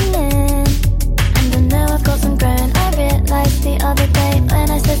at listening. And I know I've got some growing. I realised the other day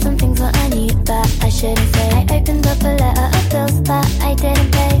when I said some things that I knew that I shouldn't say. I opened up a letter of bills that I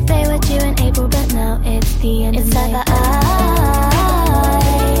didn't pay. They were due in April, but now it's the end of May. It's like that I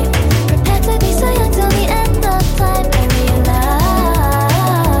prepared to be so young till the end of time. I realised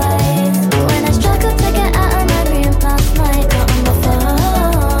when I struggled to get out of my room last night, got on the phone,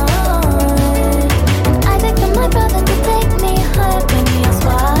 and I begged for my brother to take me home. When he asked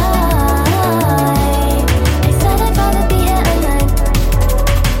why, I said I'd rather be here alone.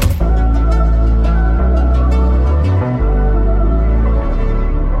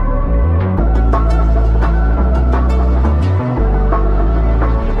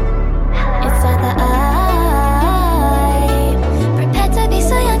 It's like that I prepared to be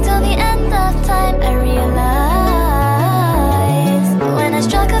so young till the end of time. I realised when I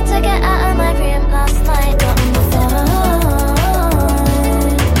struggled to get out of my room last night, got on the phone,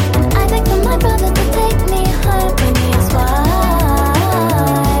 and I begged for my brother to take me home. When he asked why,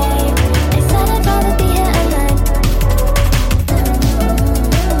 I said I'd rather be here alone.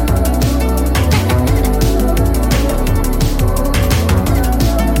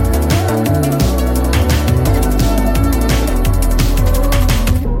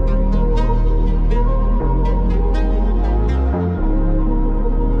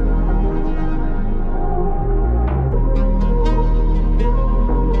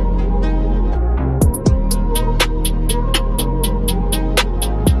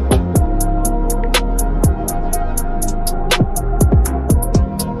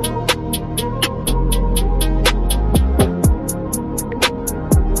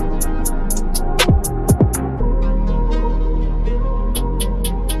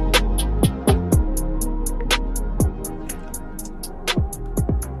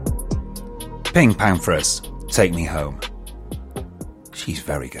 Ping Pang for us. Take Me Home. She's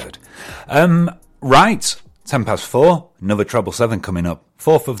very good. Right. 4:10. Another Treble 7 coming up.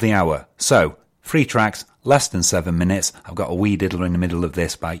 4th of the hour. So, 3 tracks, less than 7 minutes. I've got a wee diddler in the middle of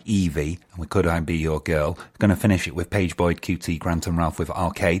this by Evie, and with Could I Be Your Girl. Going to finish it with Paige Boyd, QT, Grant and Ralph with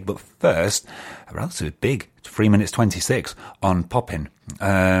Arcade. But first, a relatively big 3 minutes 26 on Poppin'.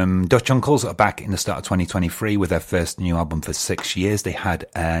 Dutch Uncles are back in the start of 2023 with their first new album for 6 years. They had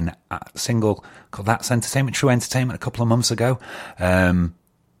a single called That's Entertainment, True Entertainment, a couple of months ago.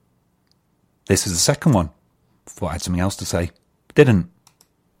 This is the second one. Thought I had something else to say. Didn't.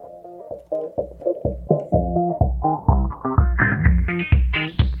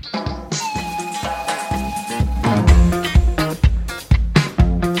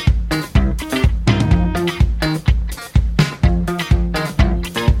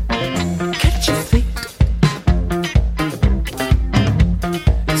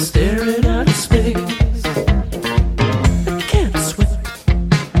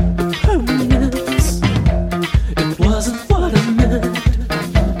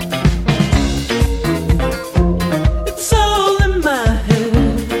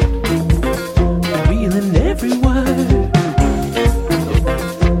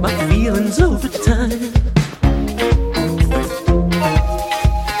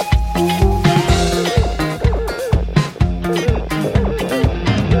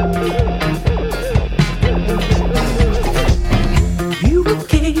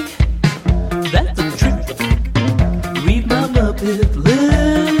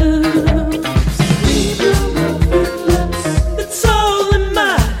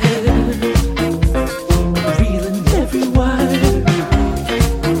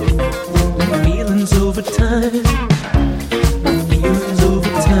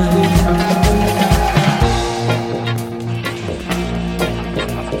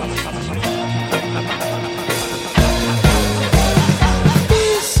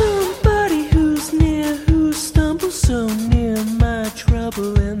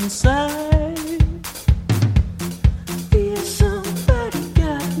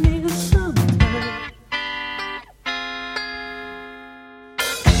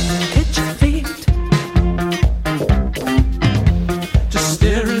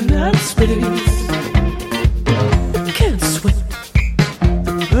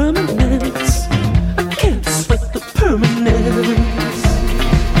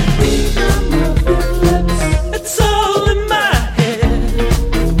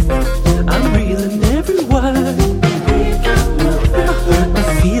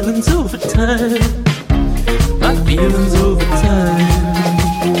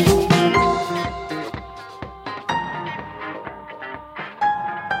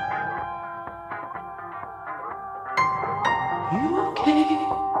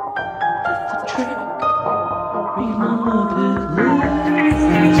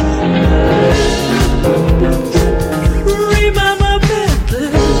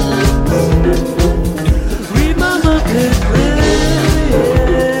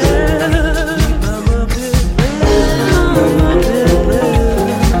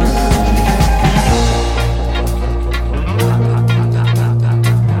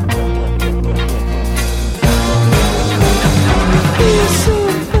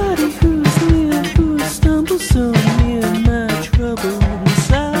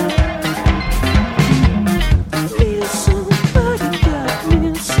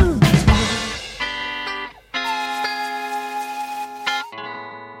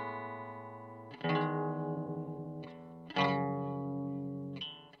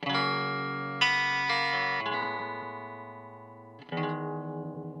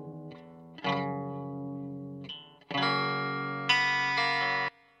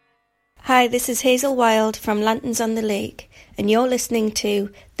 Hi, this is Hazel Wild from Lanterns on the Lake, and you're listening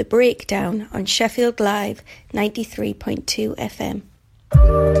to The Breakdown on Sheffield Live 93.2 FM.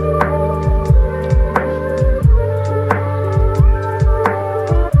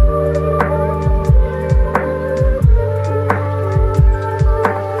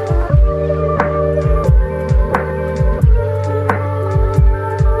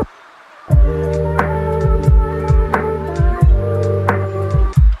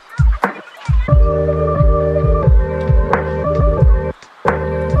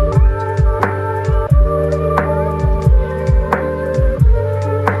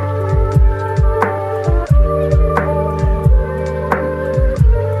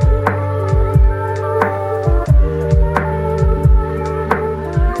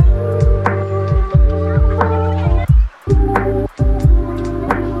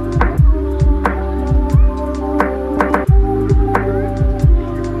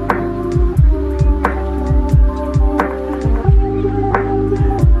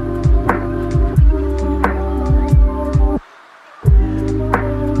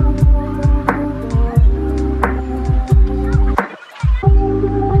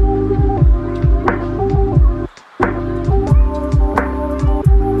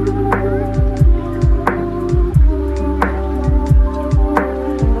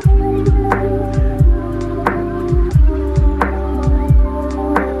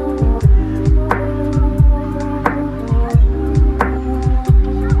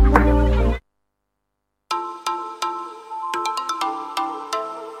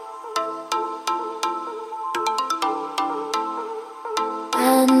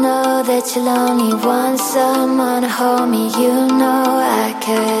 You'll only want someone to hold me. You know I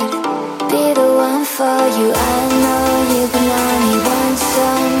could be the one for you. I know you can only want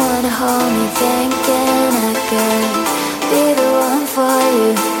someone to hold me. Thinking I could be the one for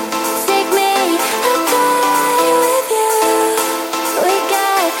you. Take me high with you. We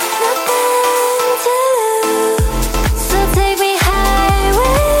got nothing to lose. So take me high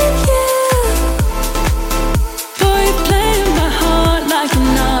with you. Boy, you playing my heart like an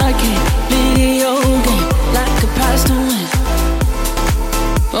arcade video game, like a prize to win.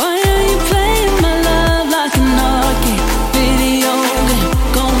 Why are you playing my love like an arcade video game,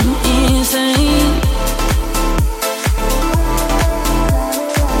 going insane?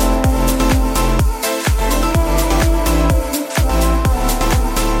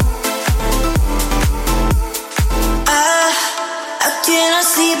 I cannot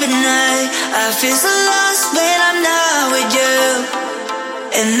sleep at night. I feel so lost when I'm not with you.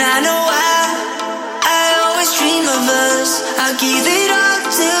 And I know I always dream of us. I'll give it all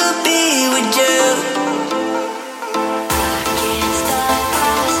to be with you. I can't stop,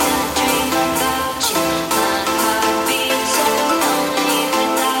 I still dream about you. My heart beats so lonely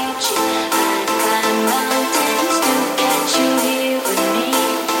without you. I'd climb mountains to get you here with me.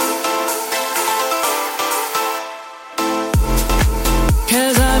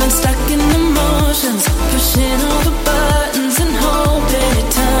 'Cause I've been stuck in emotions, pushing all the buttons and hoping it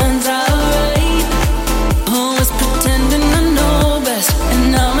turns out right. Always pretending I know best,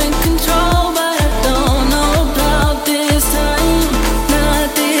 and I'm in control, but I don't know about this time,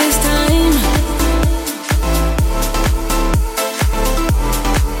 not this time.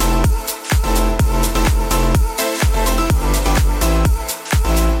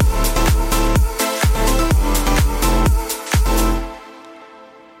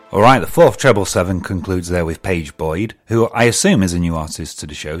 Alright, the fourth treble 7 concludes there with Paige Boyd, who I assume is a new artist to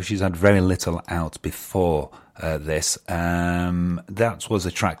the show. She's had very little out before this. That was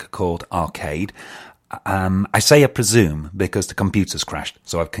a track called Arcade. I say I presume because the computer's crashed,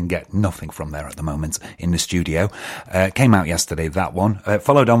 so I can get nothing from there at the moment in the studio. Came out yesterday, that one.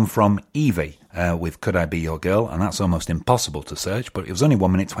 Followed on from Evie with Could I Be Your Girl, and that's almost impossible to search, but it was only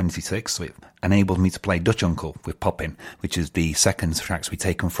 1 minute 26, so it enabled me to play Dutch Uncle with Poppin', which is the second track to be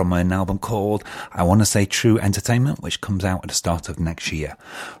taken from an album called, I want to say, True Entertainment, which comes out at the start of next year.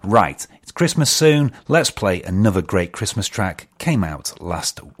 Right, it's Christmas soon. Let's play another great Christmas track. Came out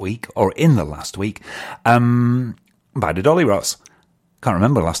last week, or in the last week, by the Dolly Rots. Can't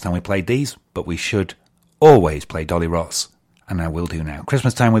remember the last time we played these, but we should always play Dolly Rots, and I will do now.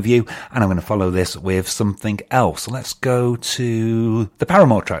 Christmas Time with You, and I'm going to follow this with something else. Let's go to the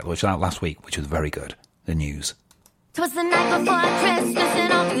Paramore track, which was out last week, which was very good. The News. 'Twas the night before Christmas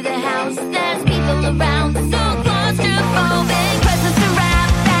and all through the house there's people around, so claustrophobic. Presents to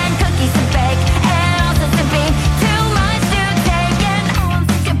wrap and cookies to bake and all sorts to be too much to take. And oh, I'm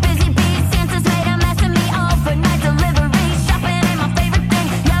such a busy bee. Santa's made a mess of me overnight delivery. Shopping ain't my favorite thing.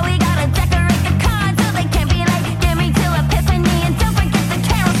 Yeah, we gotta decorate the cards so they can't be late. Give me till Epiphany and don't forget the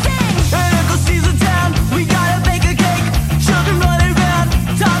carol thing.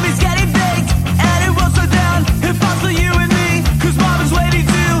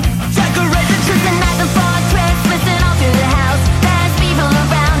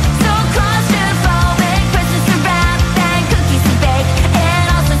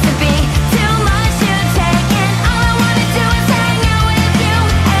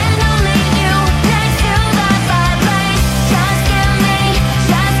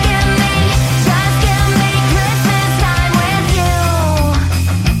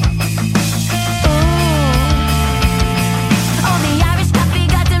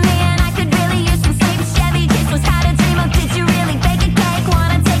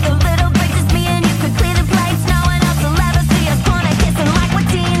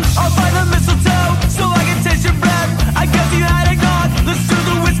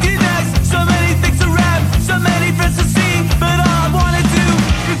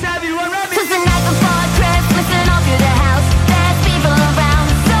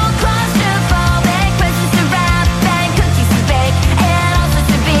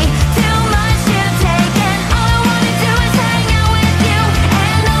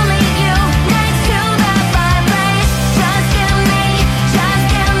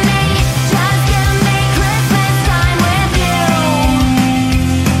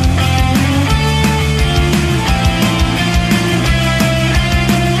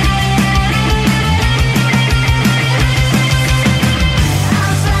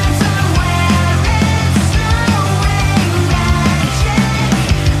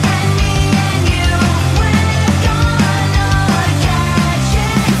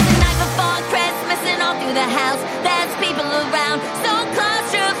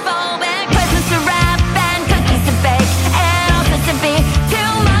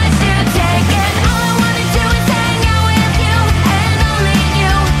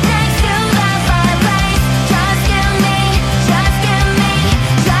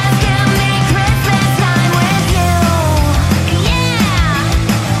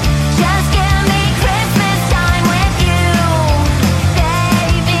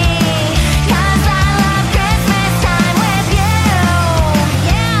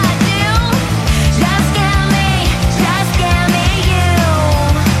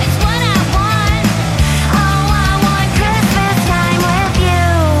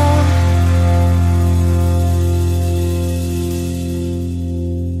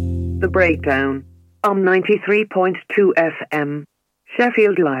 The Breakdown on 93.2 FM,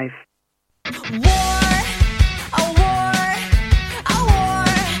 Sheffield Live.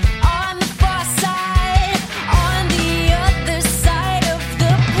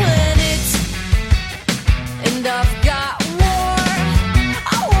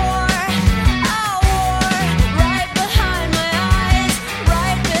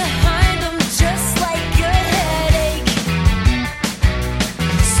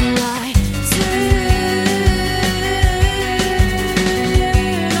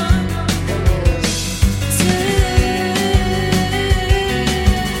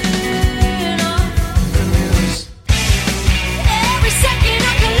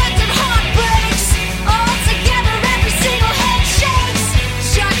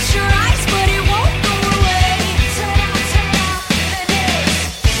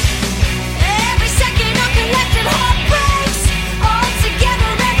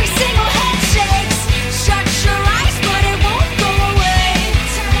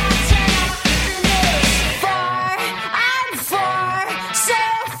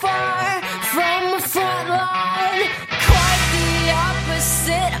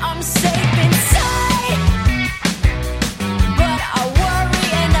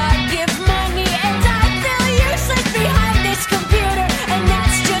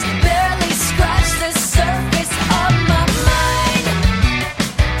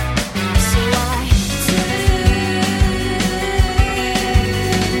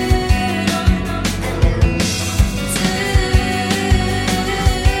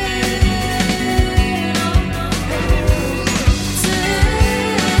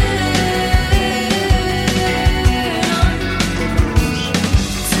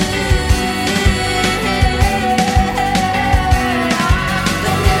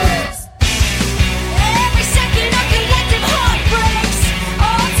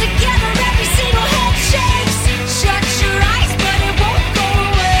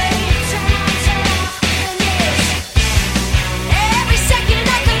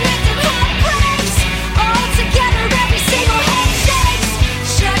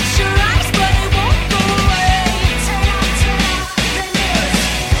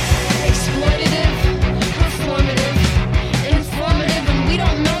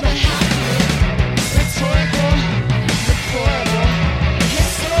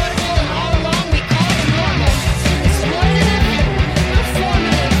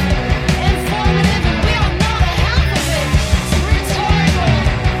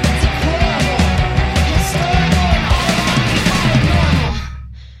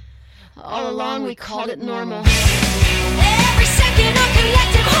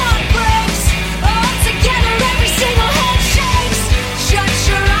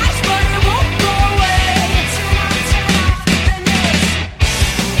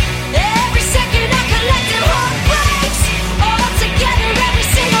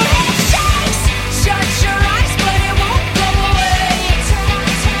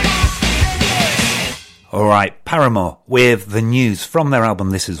 Paramore with The News from their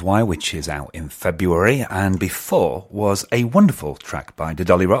album This Is Why, which is out in February, and before was a wonderful track by the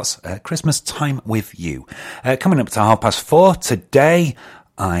Dolly Ross, Christmas Time With You. Coming up to 4:30 today,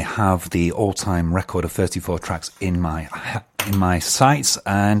 I have the all-time record of 34 tracks in my sights,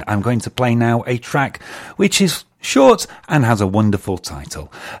 and I'm going to play now a track which is short and has a wonderful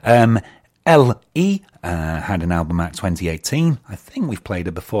title. L.E. had an album out 2018. I think we've played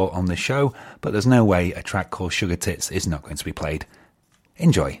it before on the show, but there's no way a track called Sugar Tits is not going to be played.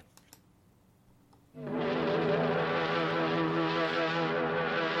 Enjoy.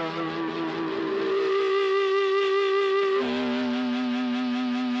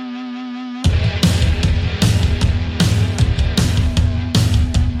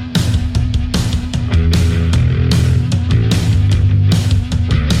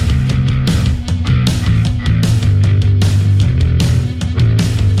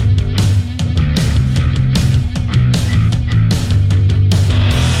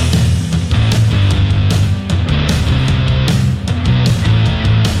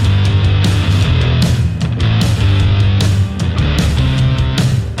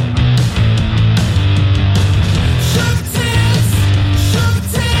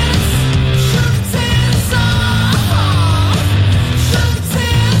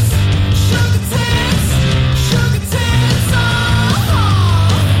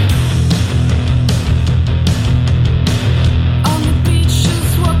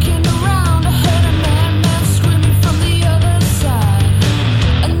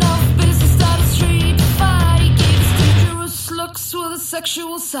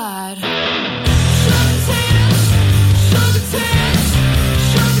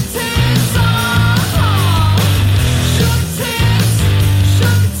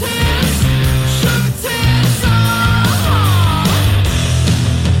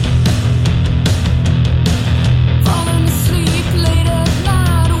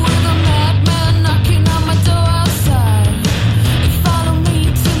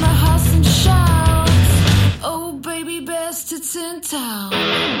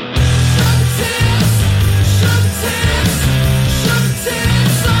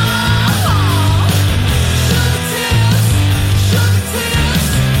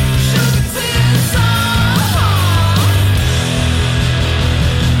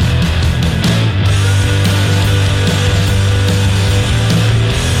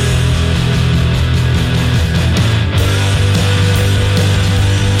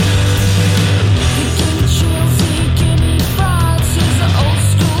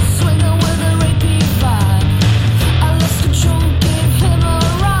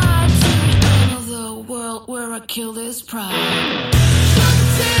 kill this pride. Sugar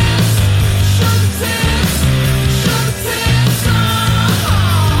tits, sugar tits, sugar tits,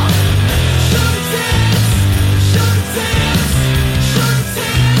 oh. Sugar tits, sugar tits, sugar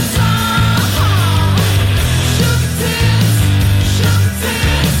tits, oh. Sugar tits, sugar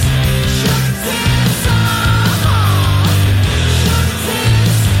tits, sugar tits, oh. Sugar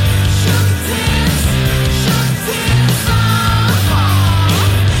tits, sugar tits, sugar tits, oh.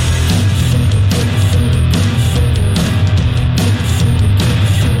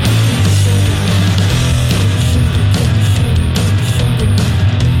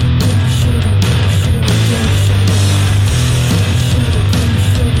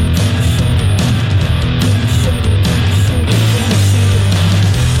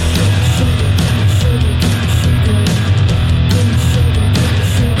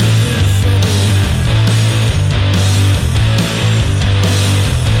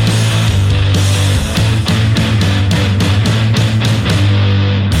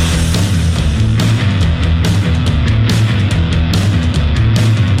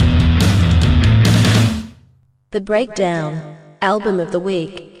 The Breakdown, Album of the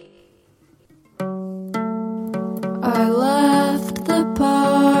Week. I left the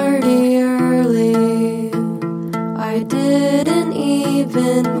party early. I didn't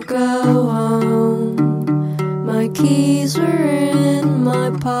even go home. My keys were in my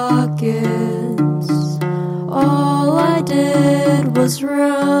pockets. All I did was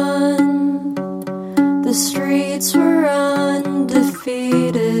run. The streets were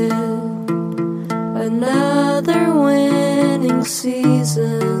undefeated. Another winning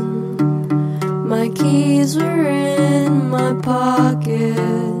season. My keys were in my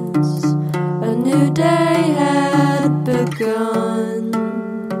pockets. A new day had begun.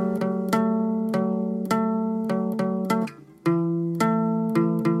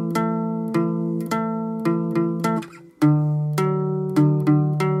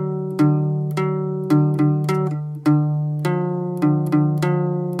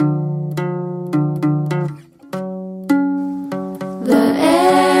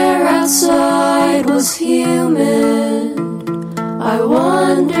 Outside was humid. I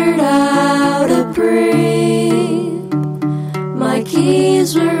wondered how to breathe. My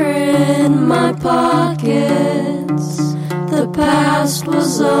keys were in my pockets. The past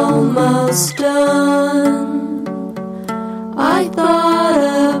was almost done. I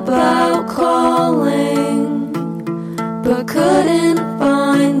thought about calling, but couldn't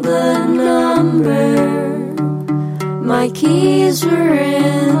find the number. My keys were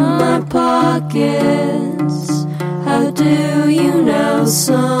in my pockets. How do you know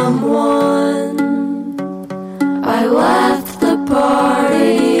someone? I left the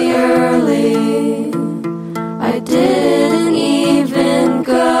party early. I didn't even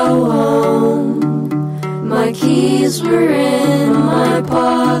go home. My keys were in my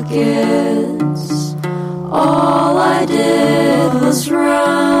pockets. All I did was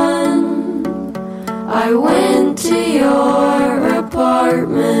run. I went to your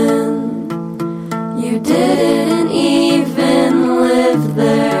apartment. You didn't even live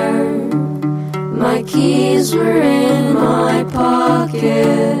there. My keys were in my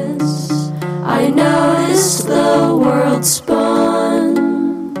pockets. I noticed the world spun.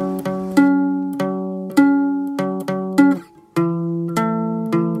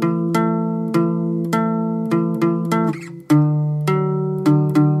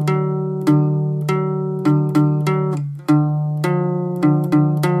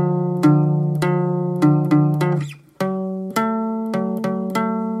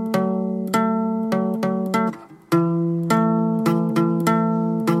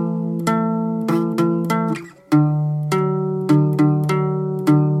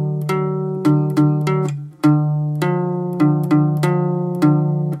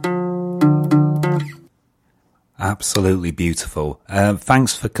 Absolutely beautiful.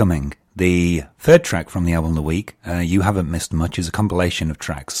 Thanks for coming. The third track from the album of the week, You Haven't Missed Much, is a compilation of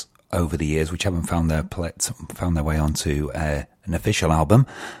tracks over the years which haven't found their way onto an official album.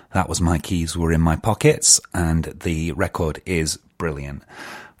 That was My Keys Were in My Pockets, and the record is brilliant.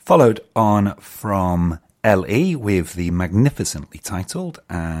 Followed on from L.E. with the magnificently titled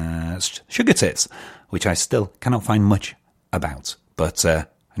Sugar Tits, which I still cannot find much about, but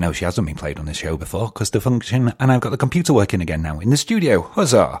I know she hasn't been played on this show before because the function, and I've got the computer working again now in the studio.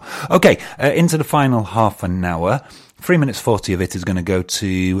 Huzzah! Okay, into the final half an hour. 3 minutes 40 of it is going to go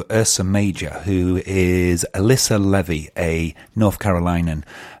to Ursa Major, who is Alyssa Levy, a North Carolinian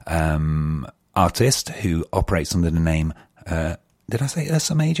artist who operates under the name, did I say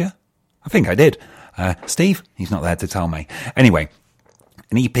Ursa Major? I think I did. Steve, he's not there to tell me. Anyway,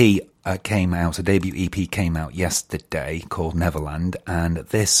 an EP came out, a debut EP came out yesterday called Neverland, and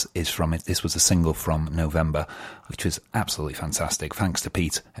this is from it. This was a single from November, which was absolutely fantastic. Thanks to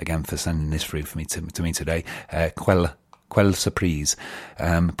Pete again for sending this through for me to me today. Quelle Surprise.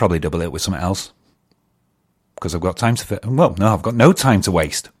 Probably double it with something else because I've got time to fit. Well, no, I've got no time to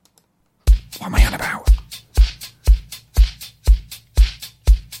waste. What am I on about?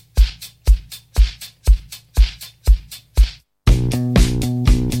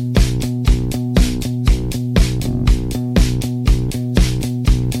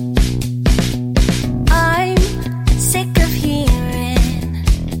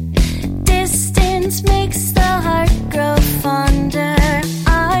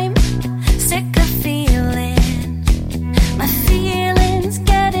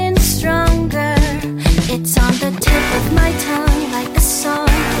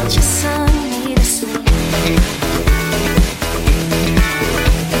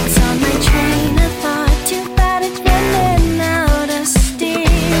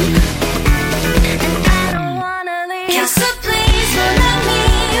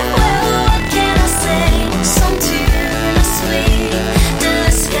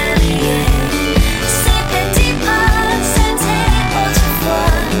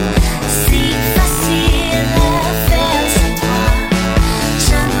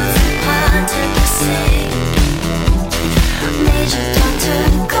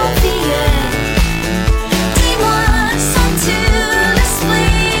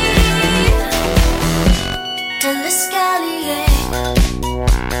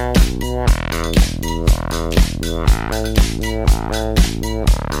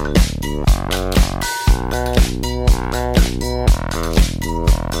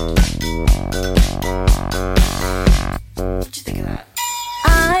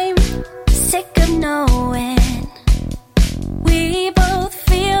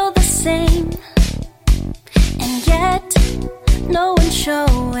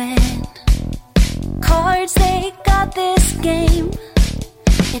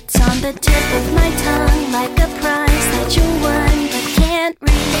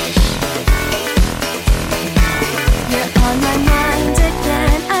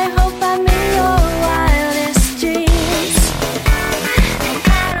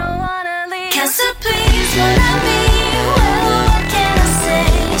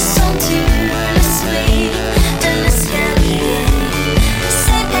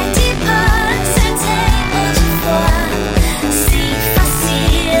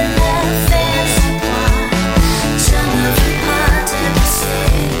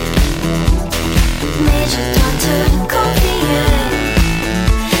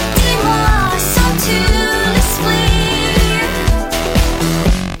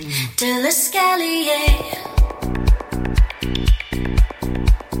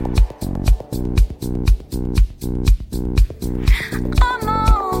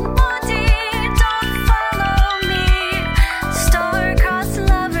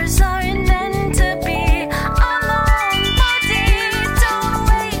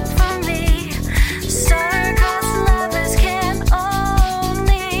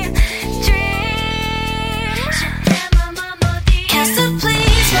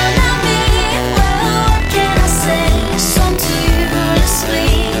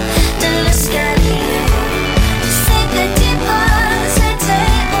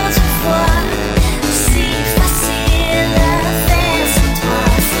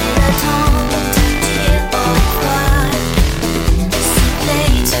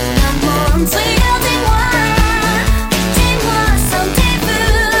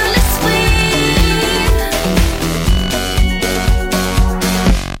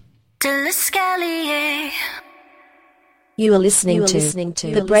 You are listening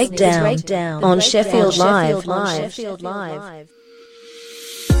to The Breakdown on Sheffield Live.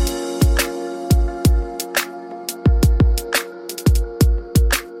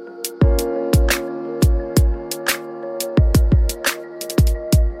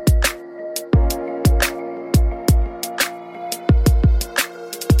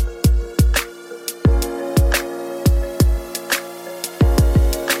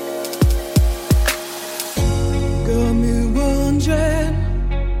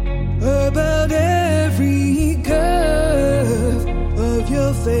 About every curve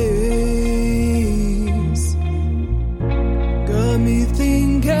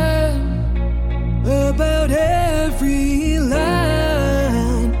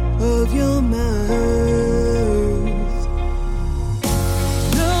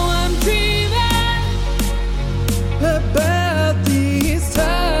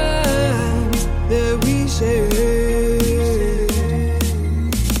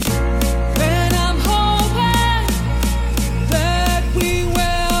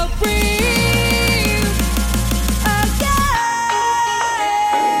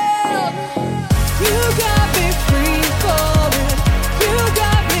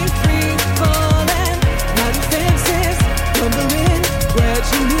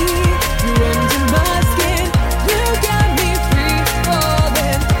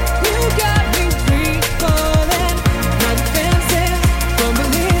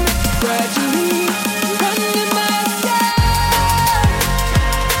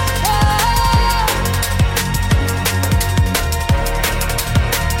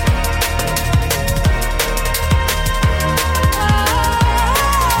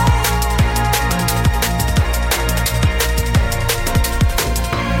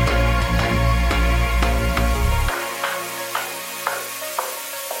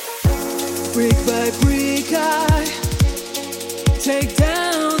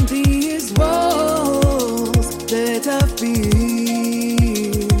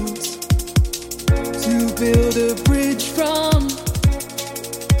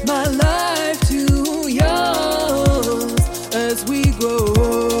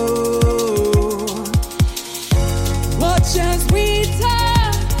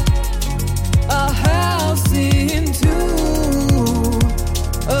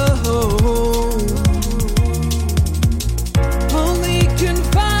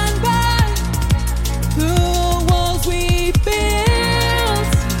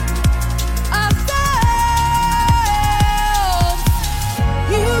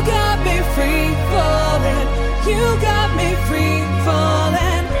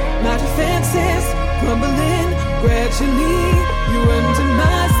Gradually, you under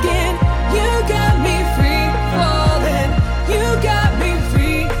my skin. You got me free falling. You got me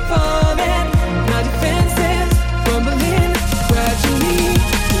free falling. My defenses crumbling. Gradually,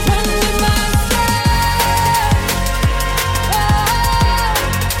 you under my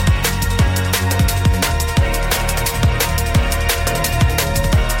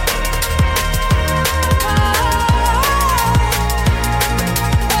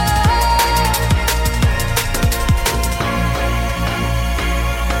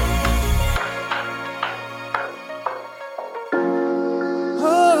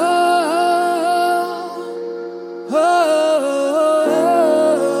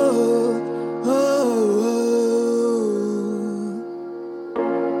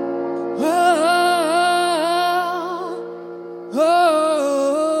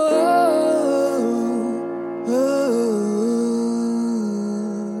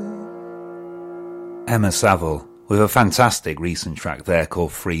Emma Saville with a fantastic recent track there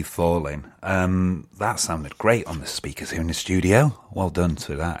called Free Falling. That sounded great on the speakers here in the studio. Well done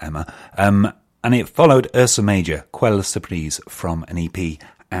to that, Emma. And it followed Ursa Major, Quelle Surprise, from an EP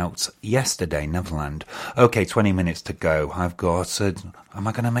out yesterday, Neverland. Okay, 20 minutes to go. I've got... am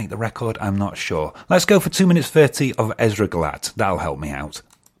I going to make the record? I'm not sure. Let's go for 2 minutes 30 of Ezra Glatt. That'll help me out.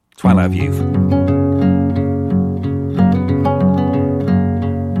 Twilight of Youth.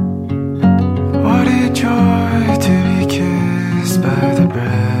 What a joy to be kissed by the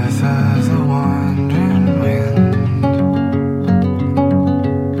breath of the wandering wind.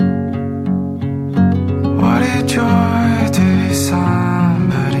 What a joy to be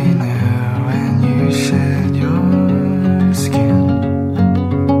somebody new when you shed your skin.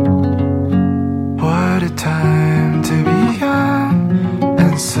 What a time to be young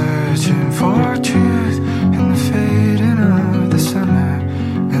and searching for truth in the fading of the summer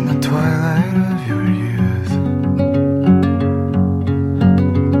and the twilight of your youth.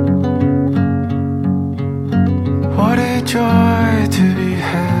 What a joy to be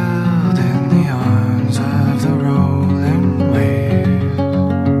held in the arms of the rolling waves.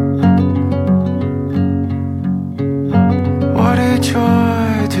 What a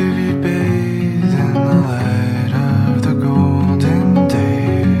joy to be bathed in the light of the golden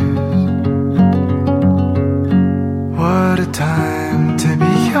days. What a time to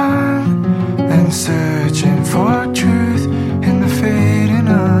be young and searching for truth in the fading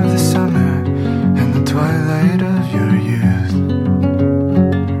of the summer and the twilight of your youth.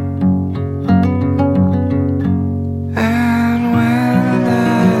 And when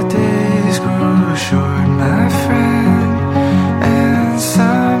the days grow short, my friend, and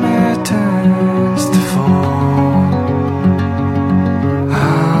summer turns to fall,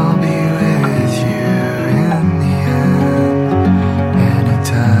 I'll be with you in the end,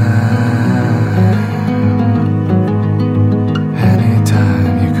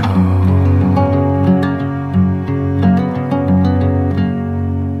 anytime you call.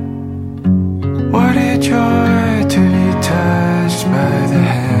 What a joy to be touched by the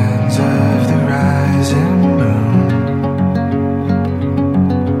hands of the rising moon.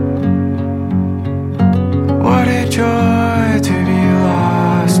 What a joy to be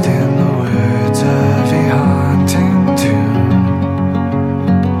lost in the words of a haunting tune.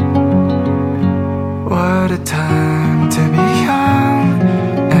 What a time to be young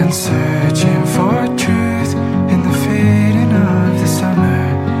and searching for truth in the fading of the summer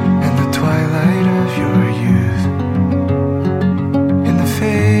and the twilight of your youth. In the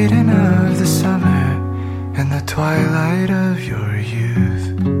fading of the summer and the twilight of your youth.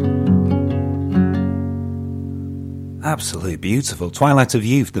 Absolutely beautiful. Twilight of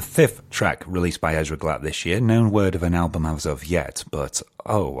Youth, the fifth track released by Ezra Glatt this year. No word of an album as of yet, but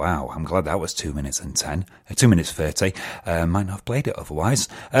oh wow, I'm glad that was 2 minutes and 2 minutes 30. Might not have played it otherwise.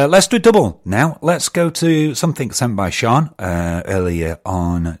 Let's do a double now. Let's go to something sent by Sean earlier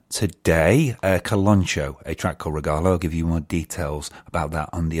on today. Caloncho, a track called Regalo. I'll give you more details about that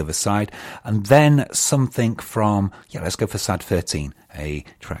on the other side. And then something from, let's go for Sad 13, a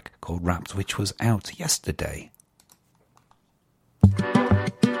track called Wrapped, which was out yesterday.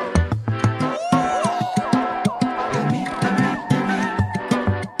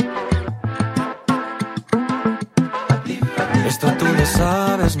 Esto tú lo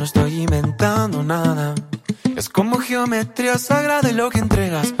sabes, no estoy inventando nada. Es como geometría sagrada y lo que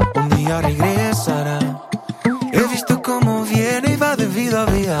entregas un día regresará. He visto cómo viene y va de vida a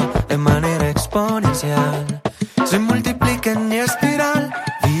vida de manera exponencial. Se multiplica en mi espiral,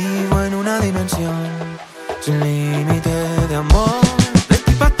 vivo en una dimensión sin límite de amor. De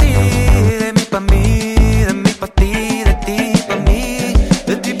ti pa' ti, de mí pa' mí, de mí pa' ti, de ti pa' mí.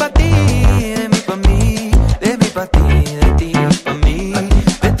 De ti pa' ti, de mí pa' mí, de mí pa'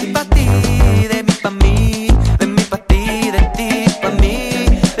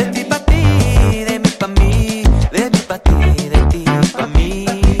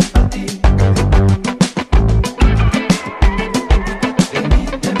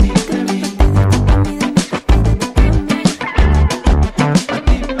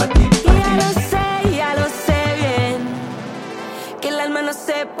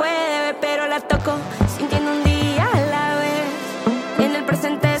 puede ver, pero la toco sintiendo un día a la vez. En el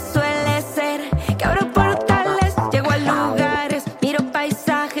presente suele ser que abro portales, llego a lugares, miro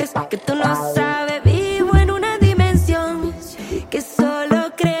paisajes que tú no sabes. Vivo en una dimensión que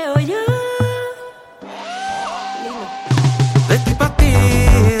solo creo yo. De ti pa' ti,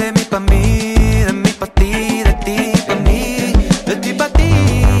 de mí pa' mí, de mí pa' ti, de ti pa' mí, de ti pa' ti,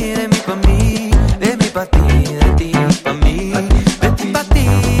 de mí pa' mí, de mí pa' ti, de ti pa' mí, de ti pa' ti,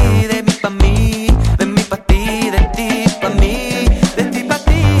 de mí pa' mí, de mí pa' ti, de ti pa' mí, de ti pa'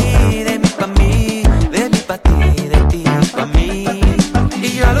 ti, de mí pa' mí, de mí pa' ti, de ti pa' mí. Y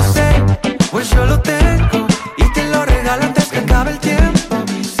yo lo sé, pues yo lo tengo y te lo regalo antes que acabe el tiempo.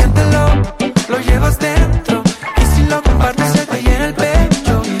 Siéntelo, lo llevas dentro y si lo compartes se te llena el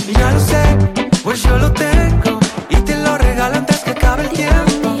pecho. Y ya lo sé, pues yo lo tengo y te lo regalo antes que acabe el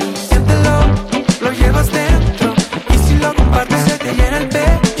tiempo. Siéntelo, lo llevas dentro y si lo compartes se te llena el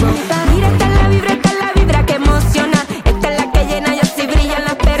pecho. Mira, esta es la vibra que emociona. Esta es la que llena y así brillan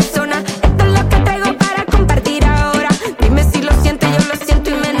las personas. Esto es lo que traigo para compartir ahora. Dime si lo sientes, yo lo siento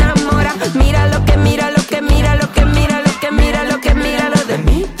y me enamora. Mira lo que mira, lo que mira, lo que mira, lo que mira, lo que mira, lo de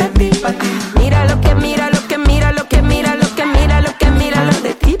mí, de ti, pa' ti. Mira lo que mira, lo que mira, lo que mira, lo que mira, lo que mira, lo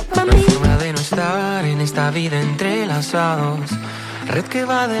de ti, pa' mí. Forma de no estar en esta vida entrelazados. Red que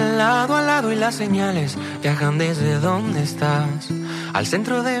va de lado a lado y las señales viajan desde donde estás. Al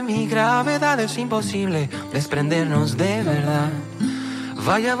centro de mi gravedad es imposible desprendernos de verdad.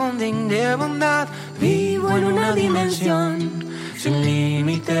 Vagabunding de bondad, vivo en una dimensión sin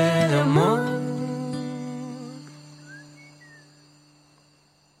límite de amor.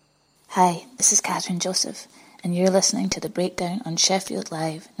 Hi, this is Catherine Joseph, and you're listening to The Breakdown on Sheffield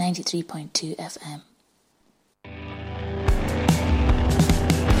Live 93.2 FM.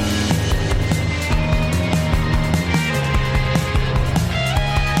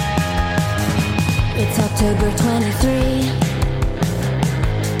 It's October 23.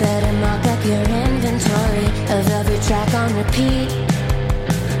 Better mark up your inventory of every track on repeat.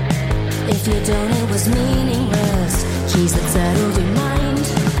 If you don't, it was meaningless. Keys that settled your mind,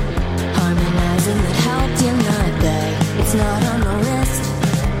 harmonizing that helped you not die. It's not on the list,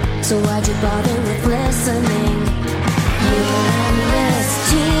 so why'd you bother with listening? You're endless,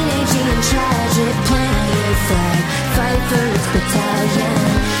 teenage and tragic. Plant your flag, fight for its battalion.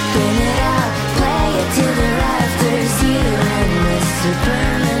 Bring it out, play it to the rafters. You're endless, so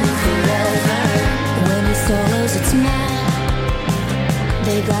permanent forever. When he solos, it's mad.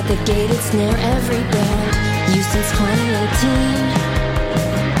 They got the gated snare every band. You since 2018.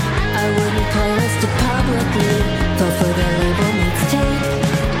 I wouldn't post it publicly, but for the label needs tape.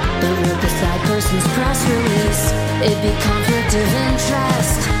 Don't read the side person's press release. It'd be conflict of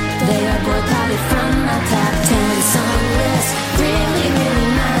interest. They are boycotted from my top 10 song list. Really, really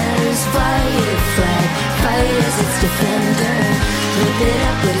matters. Fly your flag, fight as its defender. Rip it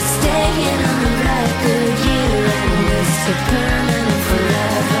up, but it's staying on the record. You're endless, so permanent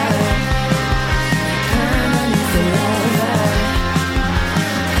forever. Permanent forever.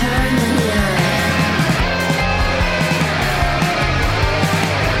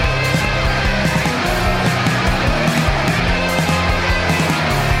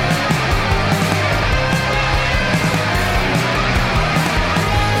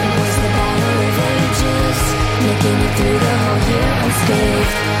 Making it through the whole year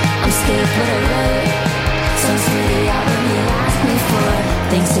unscathed. I'm scathed what I wrote. Songs for the album you asked me for.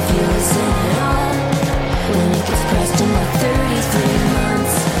 Thanks if you listen at all. When it gets pressed in like 33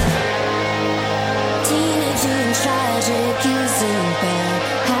 months. Teenage and tragic isn't bad.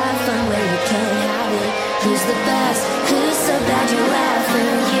 Have fun where you can have it. Who's the best? Who's so bad you're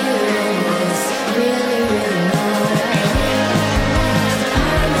laughing? You're in this. Really, really matter.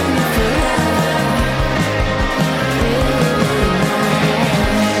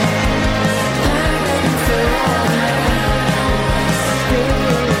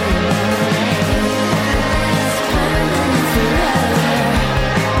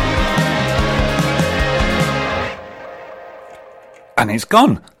 And it's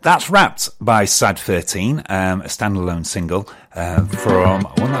gone. That's Wrapped by Sad 13, a standalone single from,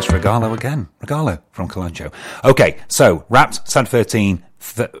 well, that's Regalo again. Regalo from Calancho. Okay, so Wrapped, Sad 13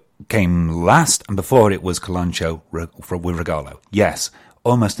 came last, and before it was Calancho with Regalo. Yes,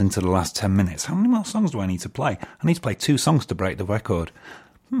 almost into the last 10 minutes. How many more songs do I need to play? I need to play 2 songs to break the record.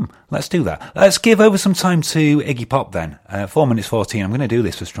 Let's do that. Let's give over some time to Iggy Pop then. 4 minutes 14. I'm going to do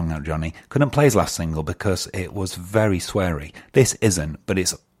this for Strung Out Johnny. Couldn't play his last single because it was very sweary. This isn't, but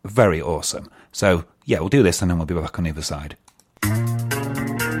it's very awesome. So, yeah, we'll do this and then we'll be back on the other side.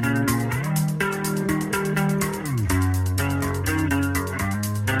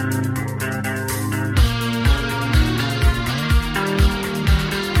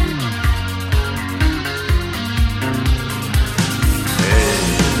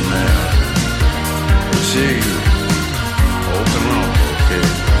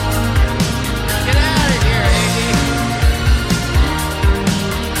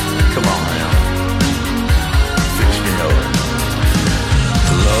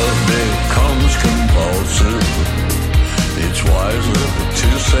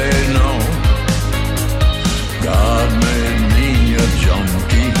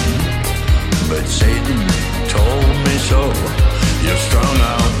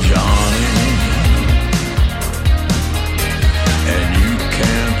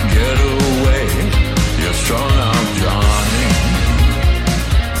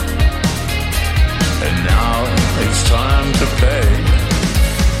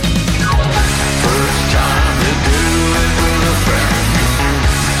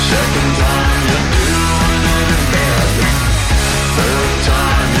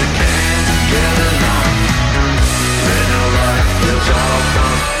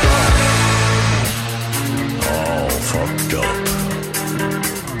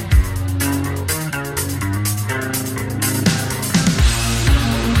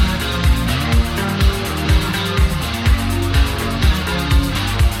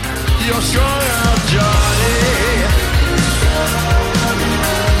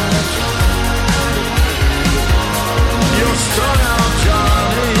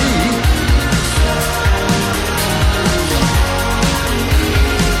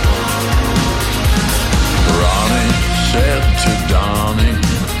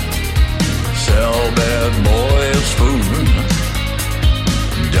 typhoon.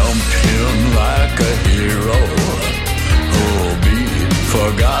 Dumped him like a hero, who'll be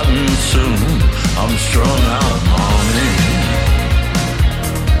forgotten soon. I'm strung out, mommy,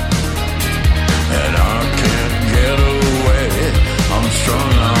 and I can't get away. I'm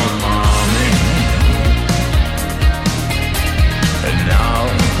strung out, mommy, and now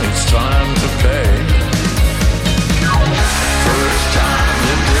it's time to pay. First time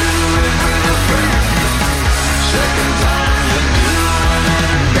you do it with a friend, second time you do it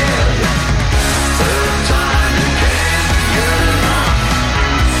in bed, third time you can't get enough,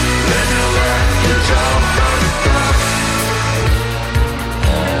 then you let yourself fucked up,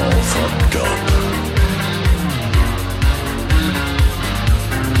 all fucked up.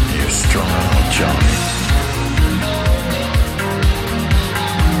 You're strung out, Johnny.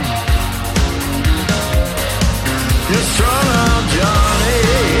 You're strung out, Johnny,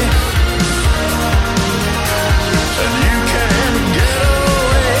 and you can't get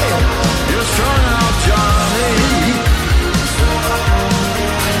away. You're strung out, Johnny,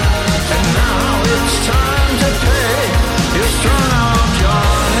 and now it's time to pay. You're strung out,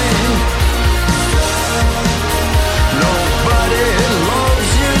 Johnny. Nobody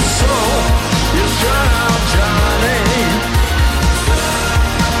loves you so. You're strung out, Johnny.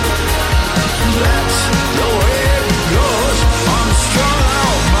 That's the way it goes. I'm strung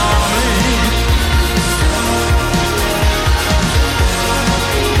out, mommy.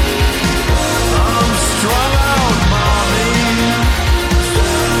 I'm strung out, mommy.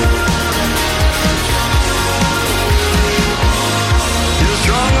 You're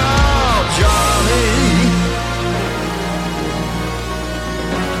strung out, Johnny.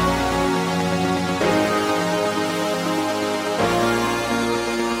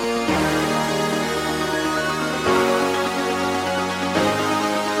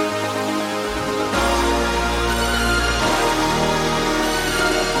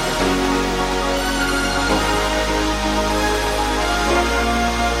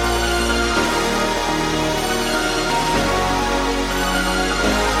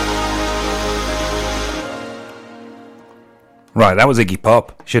 Right, that was Iggy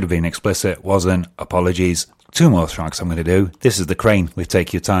Pop. Should have been explicit, wasn't. Apologies. Two more tracks I'm going to do. This is The Crane with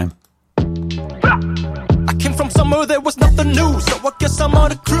Take Your Time. I came from somewhere there was nothing new, so I guess I'm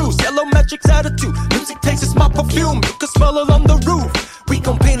on a cruise. Yellow Magic's attitude, music tastes is my perfume. You can smell it on the roof. We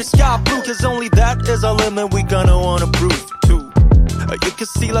gon' paint the sky blue, cause only that is our limit. We gonna wanna prove too. You can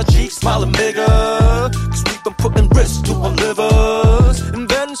see our cheeks smiling bigger, cause we've been putting risk to our livers. And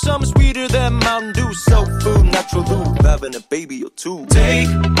then some sweeter than Mountain Dew, soul food, natural lube, having a baby or two. Take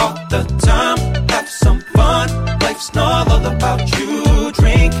all the time, have some fun. Life's not all about you.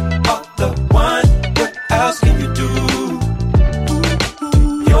 Drink all the wine, what else can you do?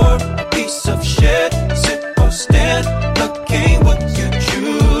 You're a piece of shit, sit or stand. Look, ain't what you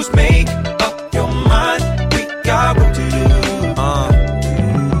choose. Make up your mind, we got what to do.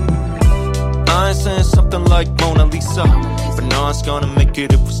 I ain't saying something like Mona Lisa, but no one's gonna make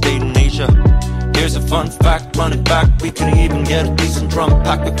it if we stayed in Asia. Here's a fun fact, running back, we could even get a decent drum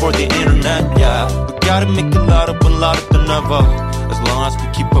pack before the internet, yeah. We gotta make it louder when louder than ever, as long as we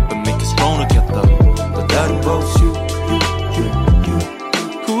keep up and make it strong together. But that involves you.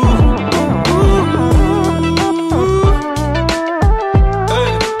 Hey,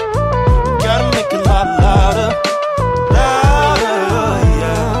 gotta make it louder, louder,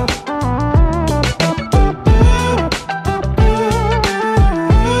 yeah.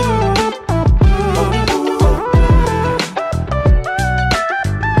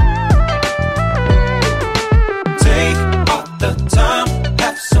 Take all the time,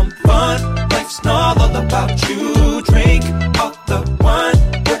 have some fun. Life's not all about you. Drink all the wine,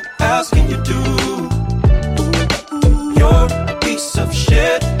 what else can you do? You're a piece of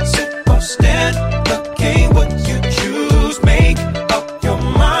shit, sit or stand. Look, ain't what you choose. Make up your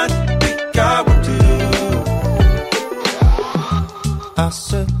mind, we got what to do. I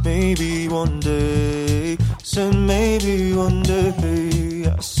said maybe one day, said maybe one day.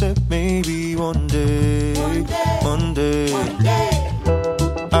 I said maybe one day, one day.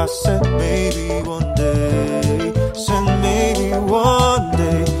 I said maybe one day, said maybe one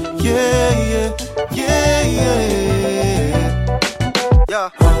day. Yeah, yeah, yeah, yeah, yeah.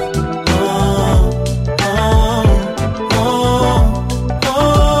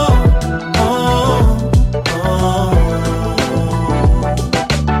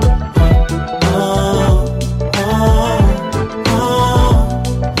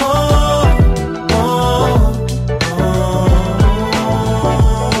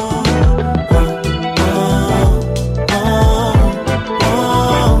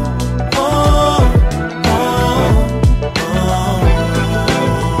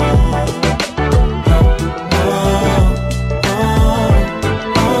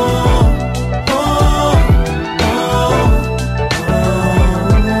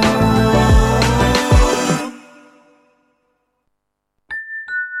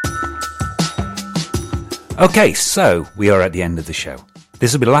 Okay, so we are at the end of the show.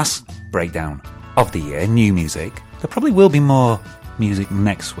 This will be the last breakdown of the year, new music. There probably will be more music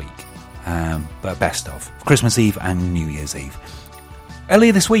next week, but best of Christmas Eve and New Year's Eve.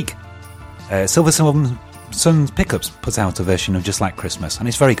 Earlier this week, Silver Sun's Pickups put out a version of Just Like Christmas, and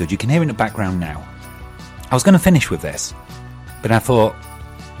it's very good. You can hear it in the background now. I was going to finish with this, but I thought,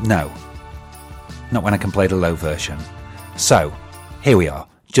 no, not when I can play the low version. So, here we are,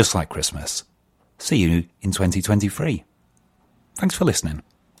 Just Like Christmas. See you in 2023. Thanks for listening.